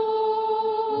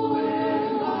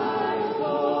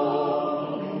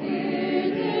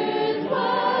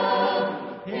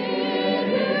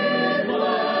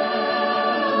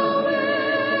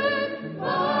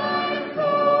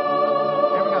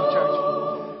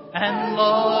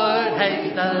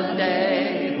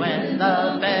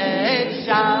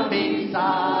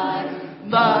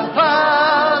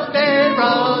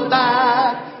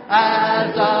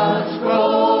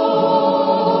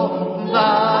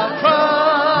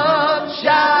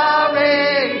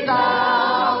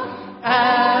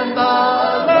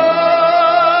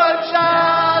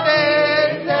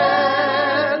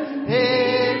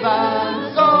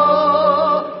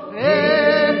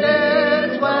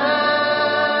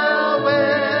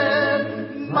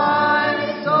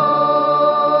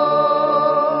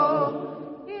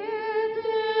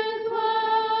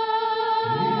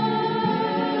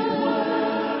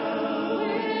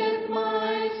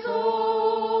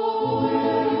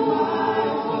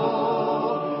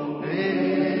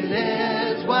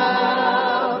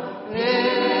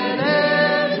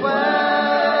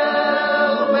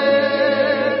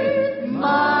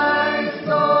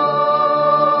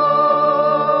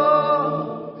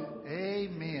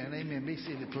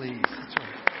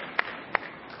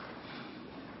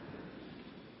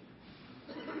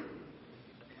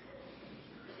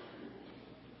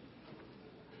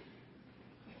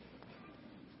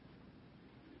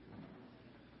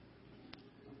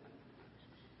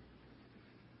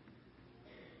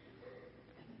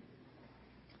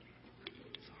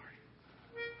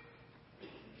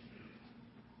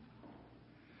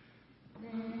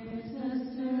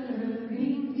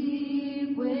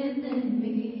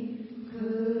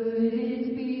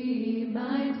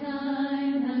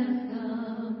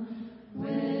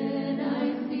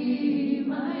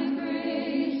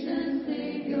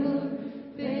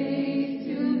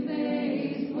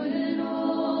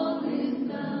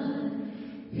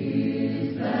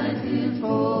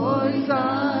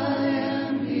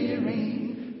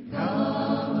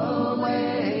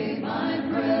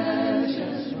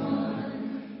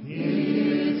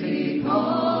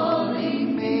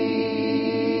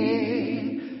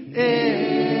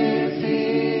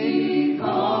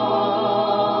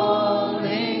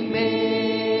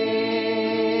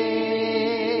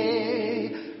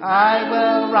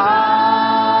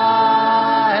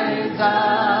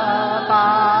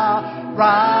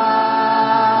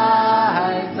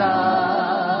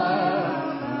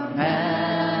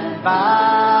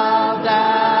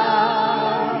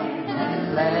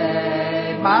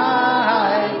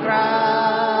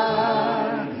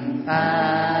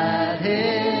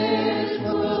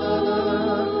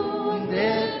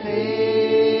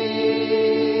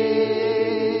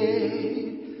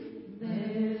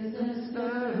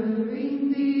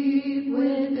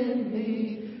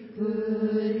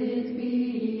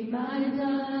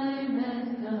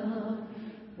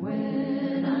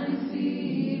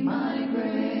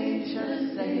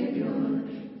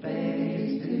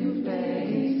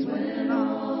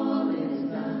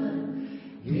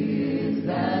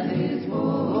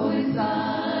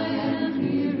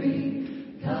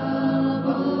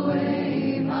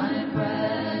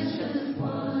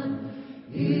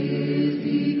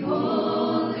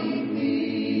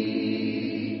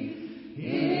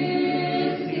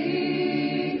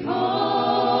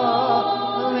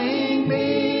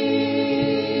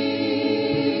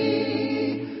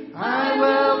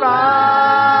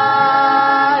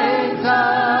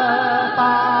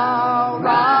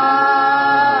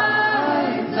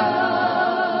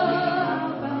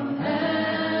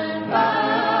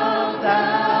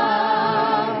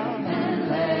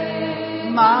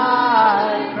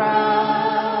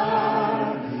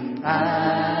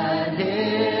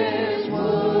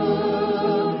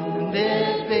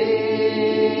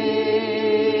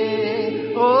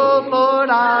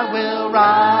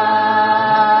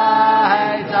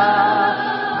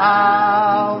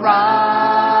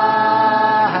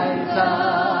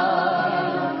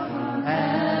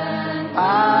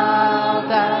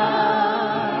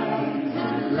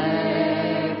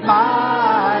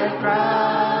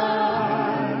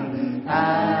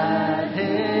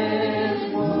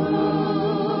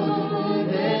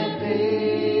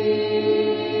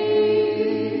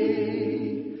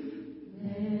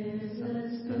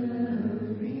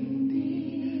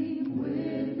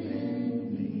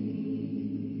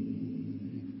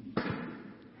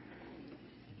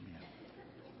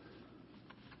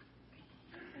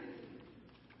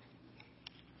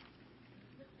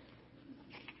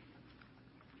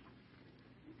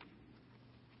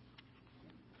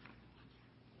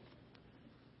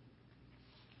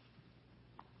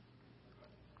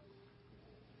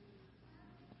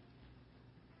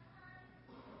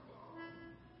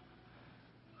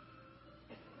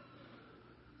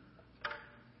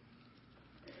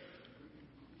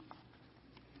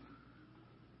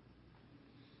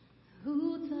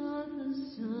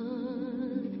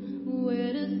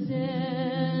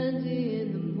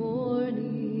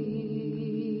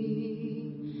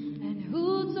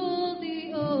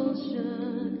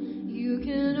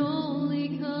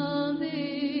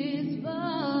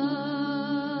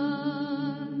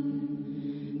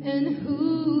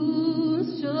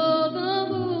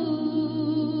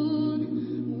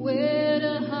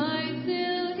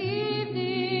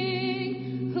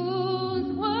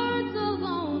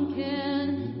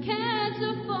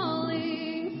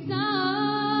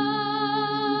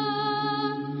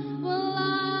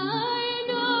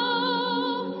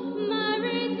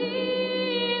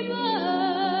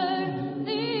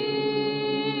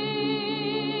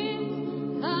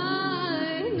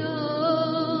I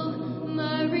know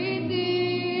my Redeemer.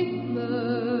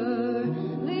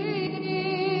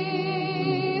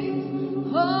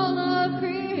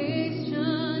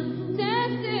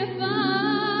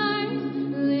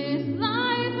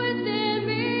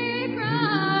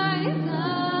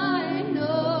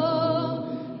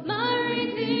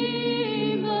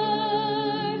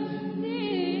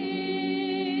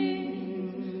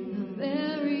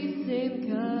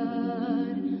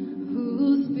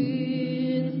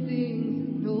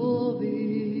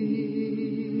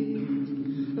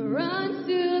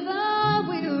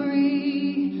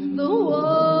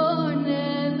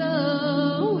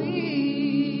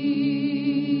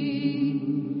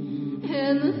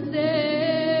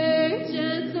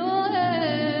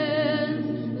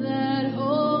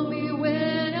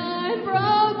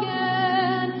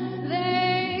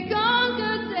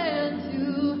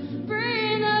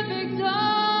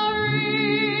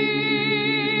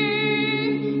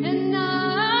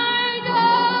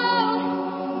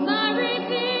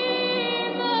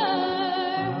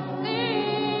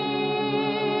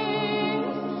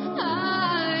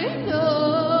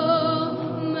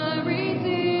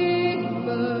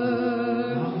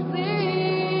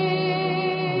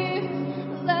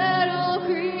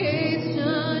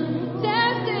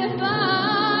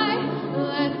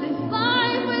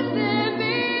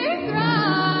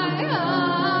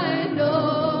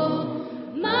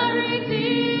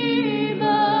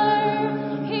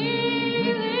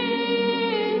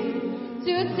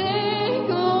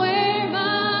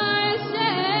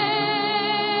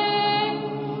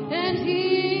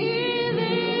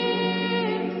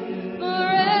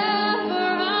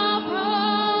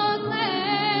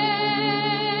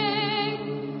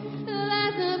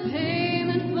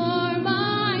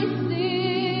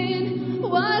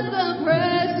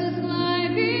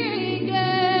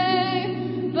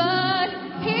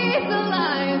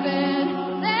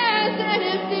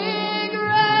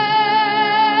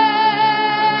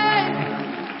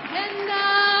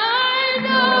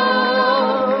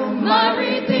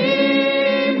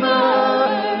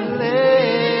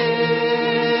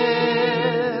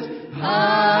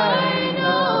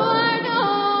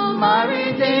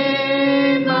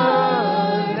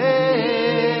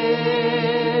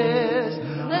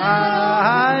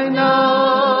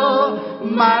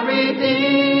 my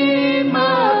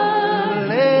Redeemer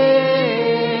lives.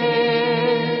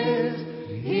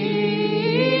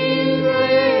 He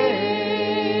lives.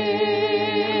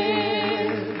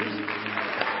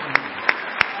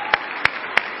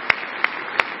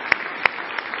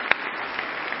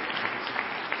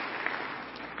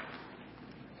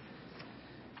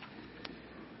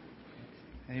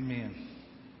 Amen.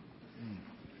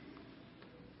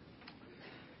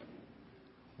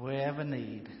 We have a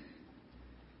need.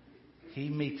 He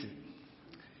meets it.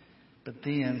 But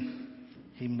then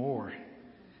He more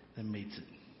than meets it.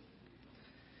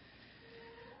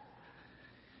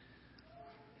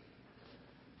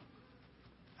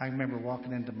 I remember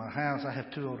walking into my house. I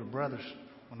have two older brothers.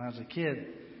 When I was a kid,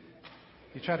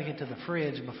 you try to get to the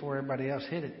fridge before everybody else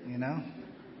hit it, you know.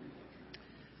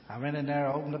 I ran in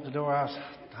there, opened up the door. I was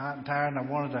hot and tired, and I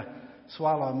wanted to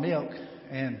swallow milk.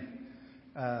 And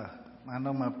I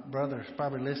know my brother's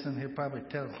probably listening. He'll probably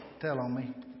tell on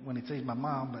me when he sees my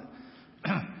mom. But,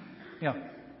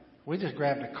 we just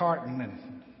grabbed a carton,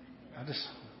 and I just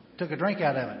took a drink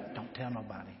out of it. Don't tell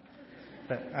nobody.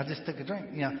 But I just took a drink.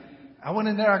 I went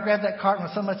in there, I grabbed that carton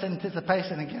with so much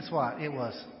anticipation, and guess what? It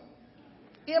was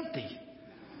empty.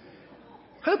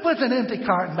 Who puts an empty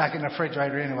carton back in the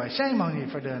refrigerator anyway? Shame on you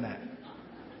for doing that.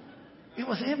 It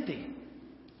was empty.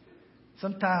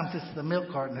 Sometimes it's the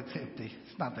milk carton that's empty.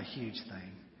 It's not the huge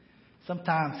thing.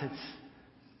 Sometimes it's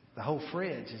the whole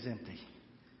fridge is empty.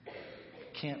 You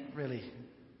can't really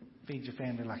feed your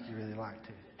family like you really like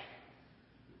to.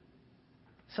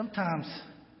 Sometimes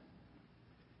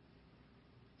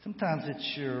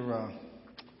it's your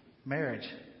marriage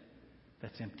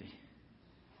that's empty.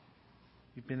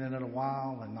 You've been in it a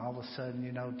while, and all of a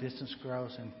sudden, distance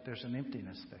grows, and there's an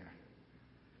emptiness there.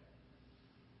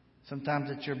 Sometimes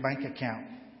it's your bank account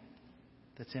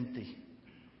that's empty.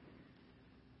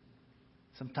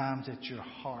 Sometimes it's your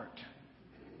heart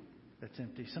that's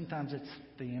empty. Sometimes it's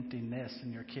the empty nest,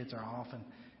 and your kids are off and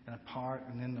apart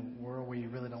and in the world where you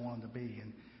really don't want them to be.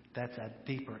 And that's a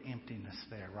deeper emptiness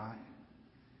there, right?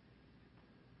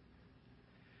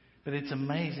 But it's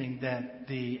amazing that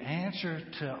the answer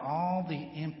to all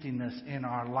the emptiness in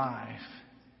our life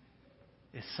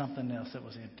is something else that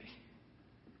was empty.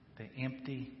 The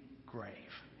empty grave.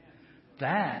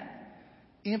 That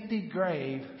empty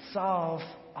grave solves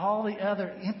all the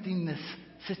other emptiness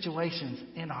situations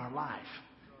in our life.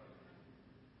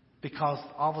 Because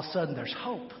all of a sudden there's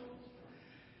hope.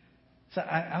 So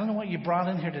I don't know what you brought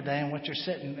in here today and what you're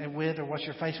sitting with or what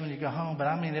you're facing when you go home, but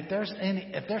I mean, if there's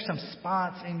some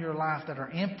spots in your life that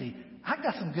are empty, I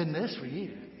got some good news for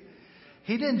you.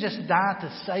 He didn't just die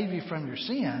to save you from your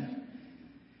sin.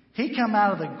 He come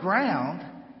out of the ground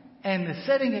and is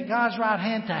sitting at God's right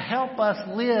hand to help us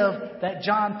live that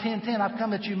John 10:10. I've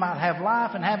come that you might have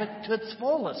life and have it to its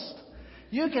fullest.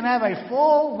 You can have a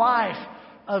full life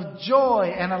of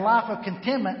joy and a life of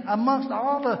contentment amongst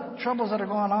all the troubles that are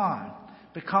going on.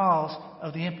 Because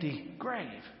of the empty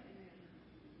grave.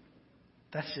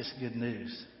 That's just good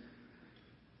news.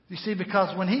 You see,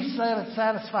 because when He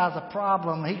satisfies a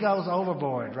problem, He goes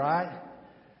overboard, right?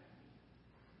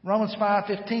 Romans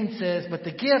 5:15 says, but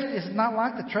the gift is not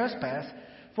like the trespass.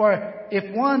 For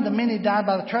if one, the many died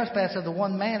by the trespass of the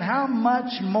one man, how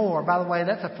much more? By the way,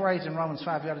 that's a phrase in Romans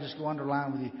 5. You ought to just go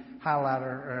underline with your highlighter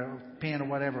or pen or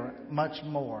whatever. Much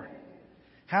more.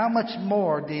 How much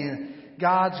more did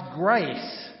God's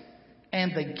grace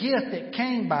and the gift that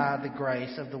came by the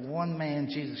grace of the one man,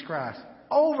 Jesus Christ,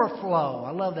 overflow.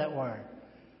 I love that word.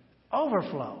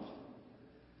 Overflow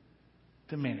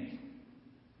to many.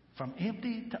 From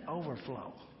empty to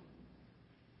overflow.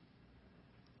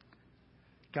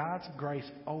 God's grace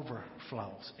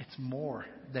overflows. It's more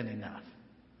than enough.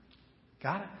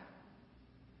 Got it?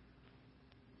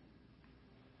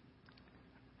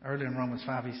 Earlier in Romans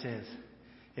 5 he says,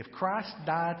 if Christ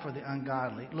died for the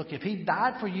ungodly, look, if He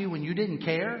died for you when you didn't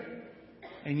care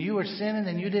and you were sinning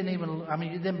and it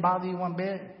didn't bother you one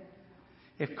bit.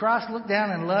 If Christ looked down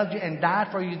and loved you and died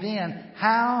for you then,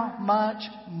 how much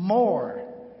more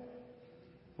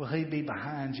will He be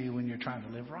behind you when you're trying to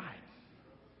live right?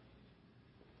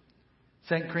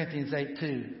 2 Corinthians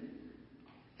 8:2.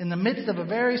 In the midst of a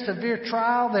very severe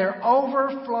trial, their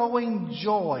overflowing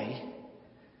joy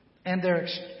and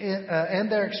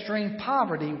their extreme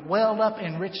poverty welled up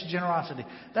in rich generosity.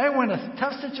 They were in a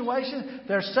tough situation.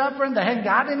 They're suffering. They hadn't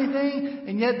got anything.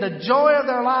 And yet the joy of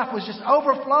their life was just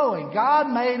overflowing.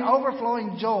 God made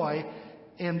overflowing joy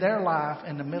in their life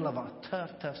in the middle of a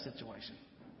tough situation.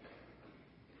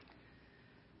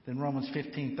 Then Romans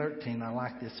 15:13, I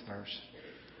like this verse.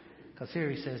 Because here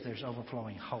he says there's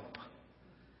overflowing hope.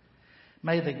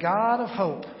 May the God of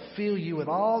hope fill you with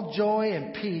all joy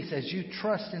and peace as you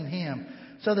trust in Him,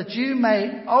 so that you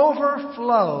may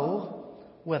overflow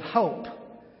with hope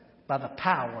by the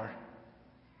power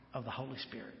of the Holy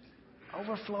Spirit.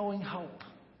 Overflowing hope.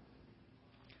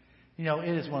 You know, it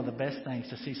is one of the best things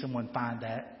to see someone find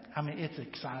that. I mean, it's an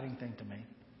exciting thing to me.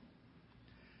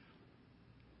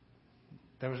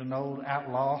 There was an old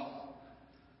outlaw.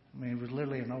 I mean, he was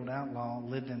literally an old outlaw,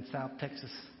 lived in South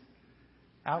Texas,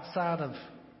 outside of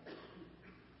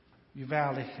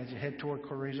Uvalde as you head toward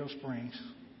Carrizo Springs.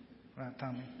 Right,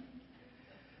 Tommy?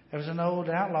 There was an old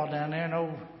outlaw down there, an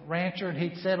old rancher, and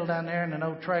he'd settled down there in an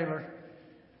old trailer.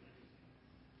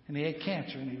 And he had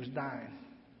cancer and he was dying.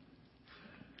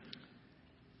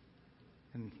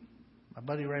 And my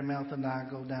buddy Ray Melton and I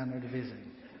go down there to visit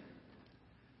him.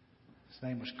 His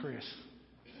name was Chris.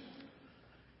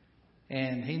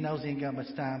 And he knows he ain't got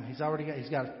much time. He's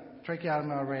got a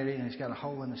tracheotomy already, and he's got a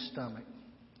hole in his stomach.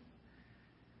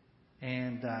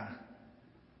 And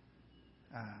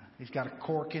he's got a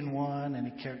cork in one,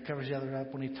 and he covers the other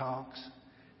up when he talks.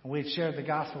 And we had shared the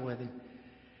gospel with him.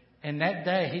 And that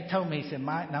day, he told me, he said,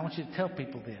 Mike, and I want you to tell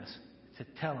people this. He said,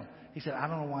 tell them. He said, I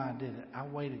don't know why I did it. I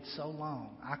waited so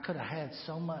long. I could have had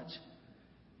so much.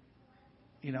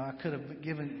 You know, I could have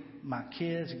given my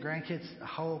kids and grandkids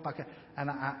hope.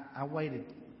 I waited.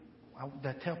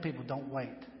 I tell people, don't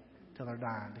wait till they're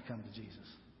dying to come to Jesus.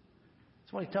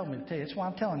 That's what he told me to tell you. That's why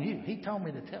I'm telling you. He told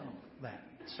me to tell them that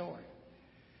story.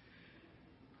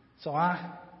 So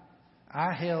I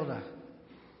held I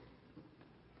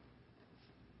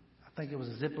think it was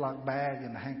a Ziploc bag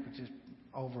and a handkerchief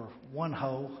over one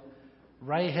hole.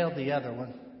 Ray held the other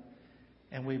one.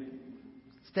 And we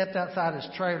stepped outside his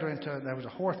trailer there was a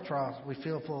horse trough we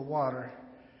filled full of water.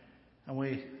 And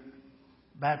we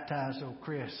baptized old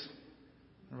Chris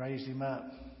and raised him up.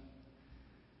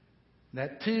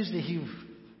 That Tuesday he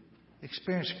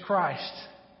experienced Christ.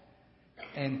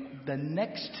 And the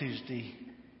next Tuesday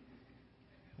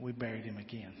we buried him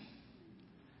again.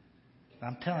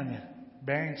 I'm telling you,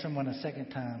 burying someone a second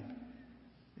time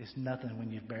is nothing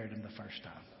when you've buried him the first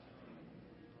time.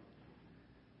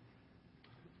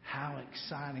 How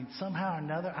exciting. Somehow or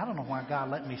another, I don't know why God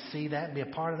let me see that and be a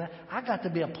part of that. I got to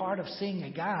be a part of seeing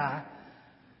a guy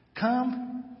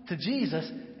come to Jesus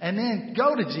and then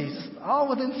go to Jesus all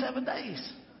within 7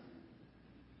 days.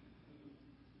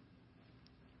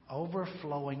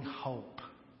 Overflowing hope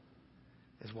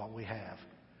is what we have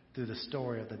through the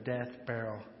story of the death,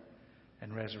 burial,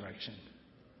 and resurrection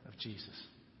of Jesus.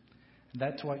 And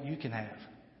that's what you can have.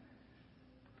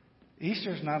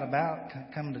 Easter's not about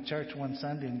coming to church one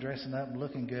Sunday and dressing up and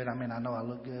looking good. I mean, I know I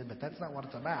look good, but that's not what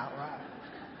it's about, right?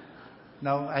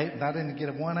 No, I didn't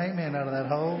get one amen out of that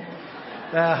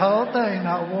whole thing,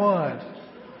 not one.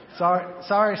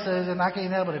 Sorry, Susan, I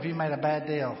can't help it if you made a bad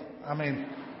deal. I mean,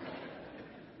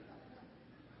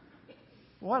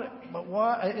 what?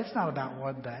 It's not about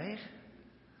one day.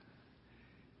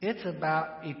 It's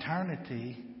about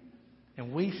eternity.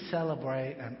 And we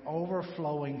celebrate an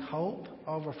overflowing hope,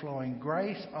 overflowing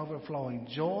grace, overflowing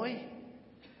joy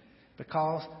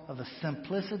because of the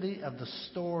simplicity of the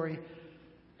story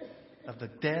of the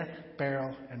death,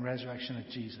 burial, and resurrection of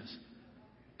Jesus.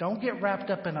 Don't get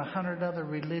wrapped up in 100 other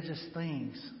religious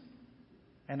things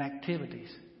and activities.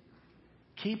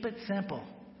 Keep it simple.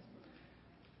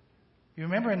 You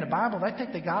remember in the Bible, they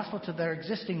take the gospel to their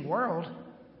existing world.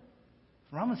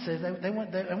 Romans says they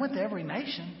went to every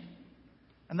nation.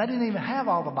 And they didn't even have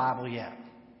all the Bible yet.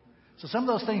 So some of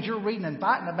those things you're reading and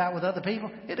fighting about with other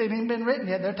people, it ain't even been written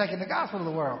yet. They're taking the gospel to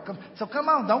the world. So come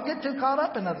on, don't get too caught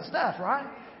up in other stuff, right?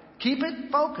 Keep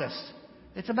it focused.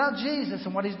 It's about Jesus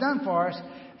and what He's done for us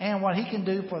and what He can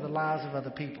do for the lives of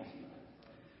other people.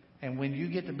 And when you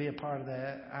get to be a part of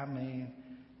that, I mean,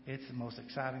 it's the most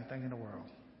exciting thing in the world.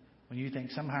 When you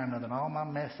think somehow or another, all my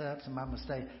mess ups and my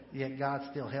mistakes, yet God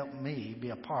still helped me be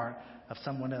a part of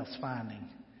someone else finding.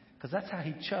 Because that's how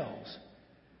He chose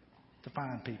to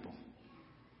find people.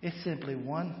 It's simply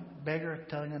one beggar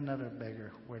telling another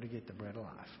beggar where to get the bread of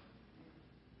life.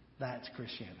 That's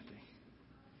Christianity.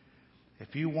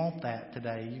 If you want that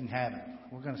today, you can have it.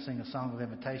 We're going to sing a song of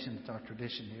invitation. It's our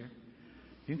tradition here.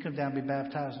 You can come down and be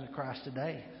baptized into Christ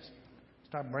today.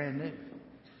 Start brand new.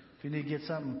 If you need to get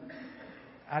something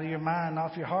out of your mind,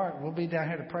 off your heart, we'll be down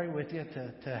here to pray with you,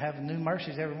 to have new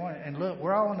mercies every morning. And look,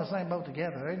 we're all in the same boat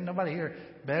together. There ain't nobody here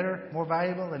better, more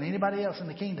valuable than anybody else in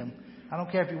the kingdom. I don't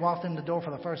care if you walked in the door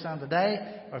for the first time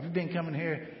today or if you've been coming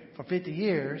here for 50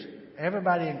 years.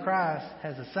 Everybody in Christ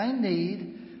has the same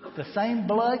need, the same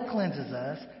blood cleanses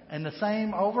us, and the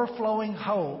same overflowing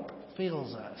hope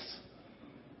fills us.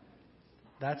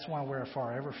 That's why we're a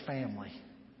forever family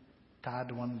tied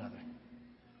to one another.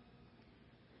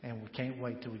 And we can't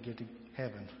wait till we get to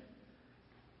heaven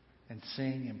and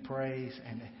sing and praise.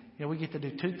 And we get to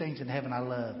do two things in heaven I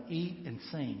love: eat and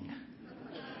sing.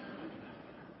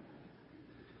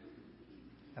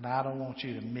 And I don't want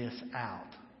you to miss out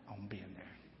on being there.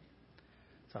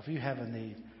 So if you have a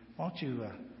need, why don't you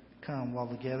come while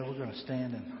together? We're going to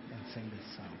stand and sing this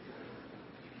song.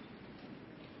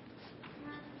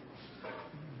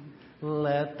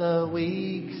 Let the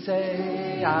weak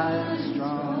say I am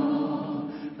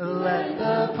strong. Let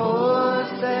the poor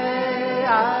say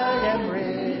I am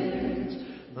rich.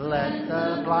 Let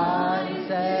the blind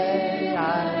say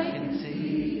I can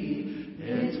see.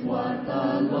 It's what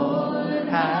the Lord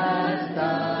has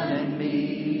done in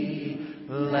me.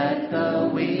 Let the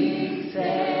weak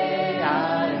say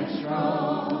I am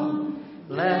strong.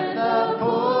 Let the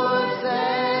poor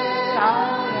say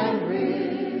I am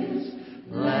rich.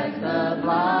 Let the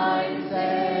blind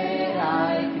say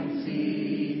I can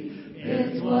see.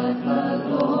 It's what the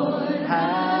Lord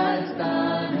has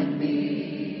done in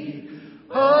me.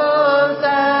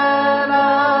 Hosanna,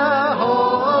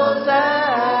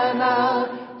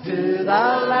 Hosanna to the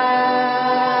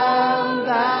Lamb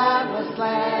that was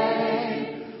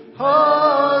slain.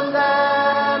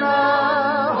 Hosanna,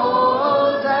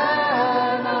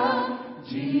 Hosanna.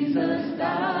 Jesus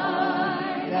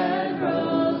died and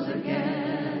rose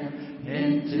again.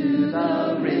 Into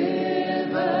the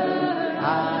river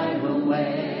I will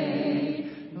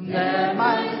wade. There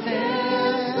my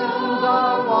sins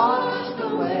are washed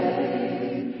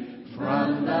away.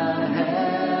 From the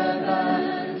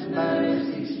heavens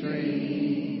mercy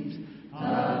streams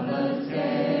of the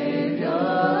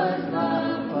Savior's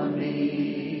love for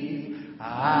me.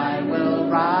 I will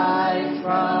rise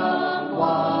from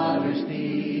waters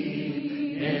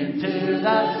deep into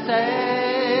the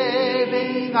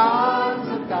saving arms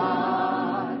of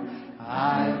God.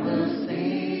 I will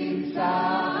sing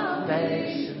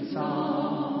salvation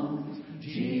songs.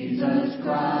 Jesus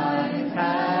Christ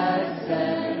has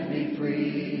set me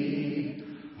free.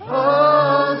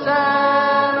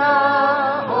 Hosanna,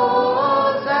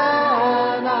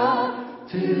 Hosanna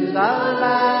to the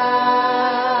Lamb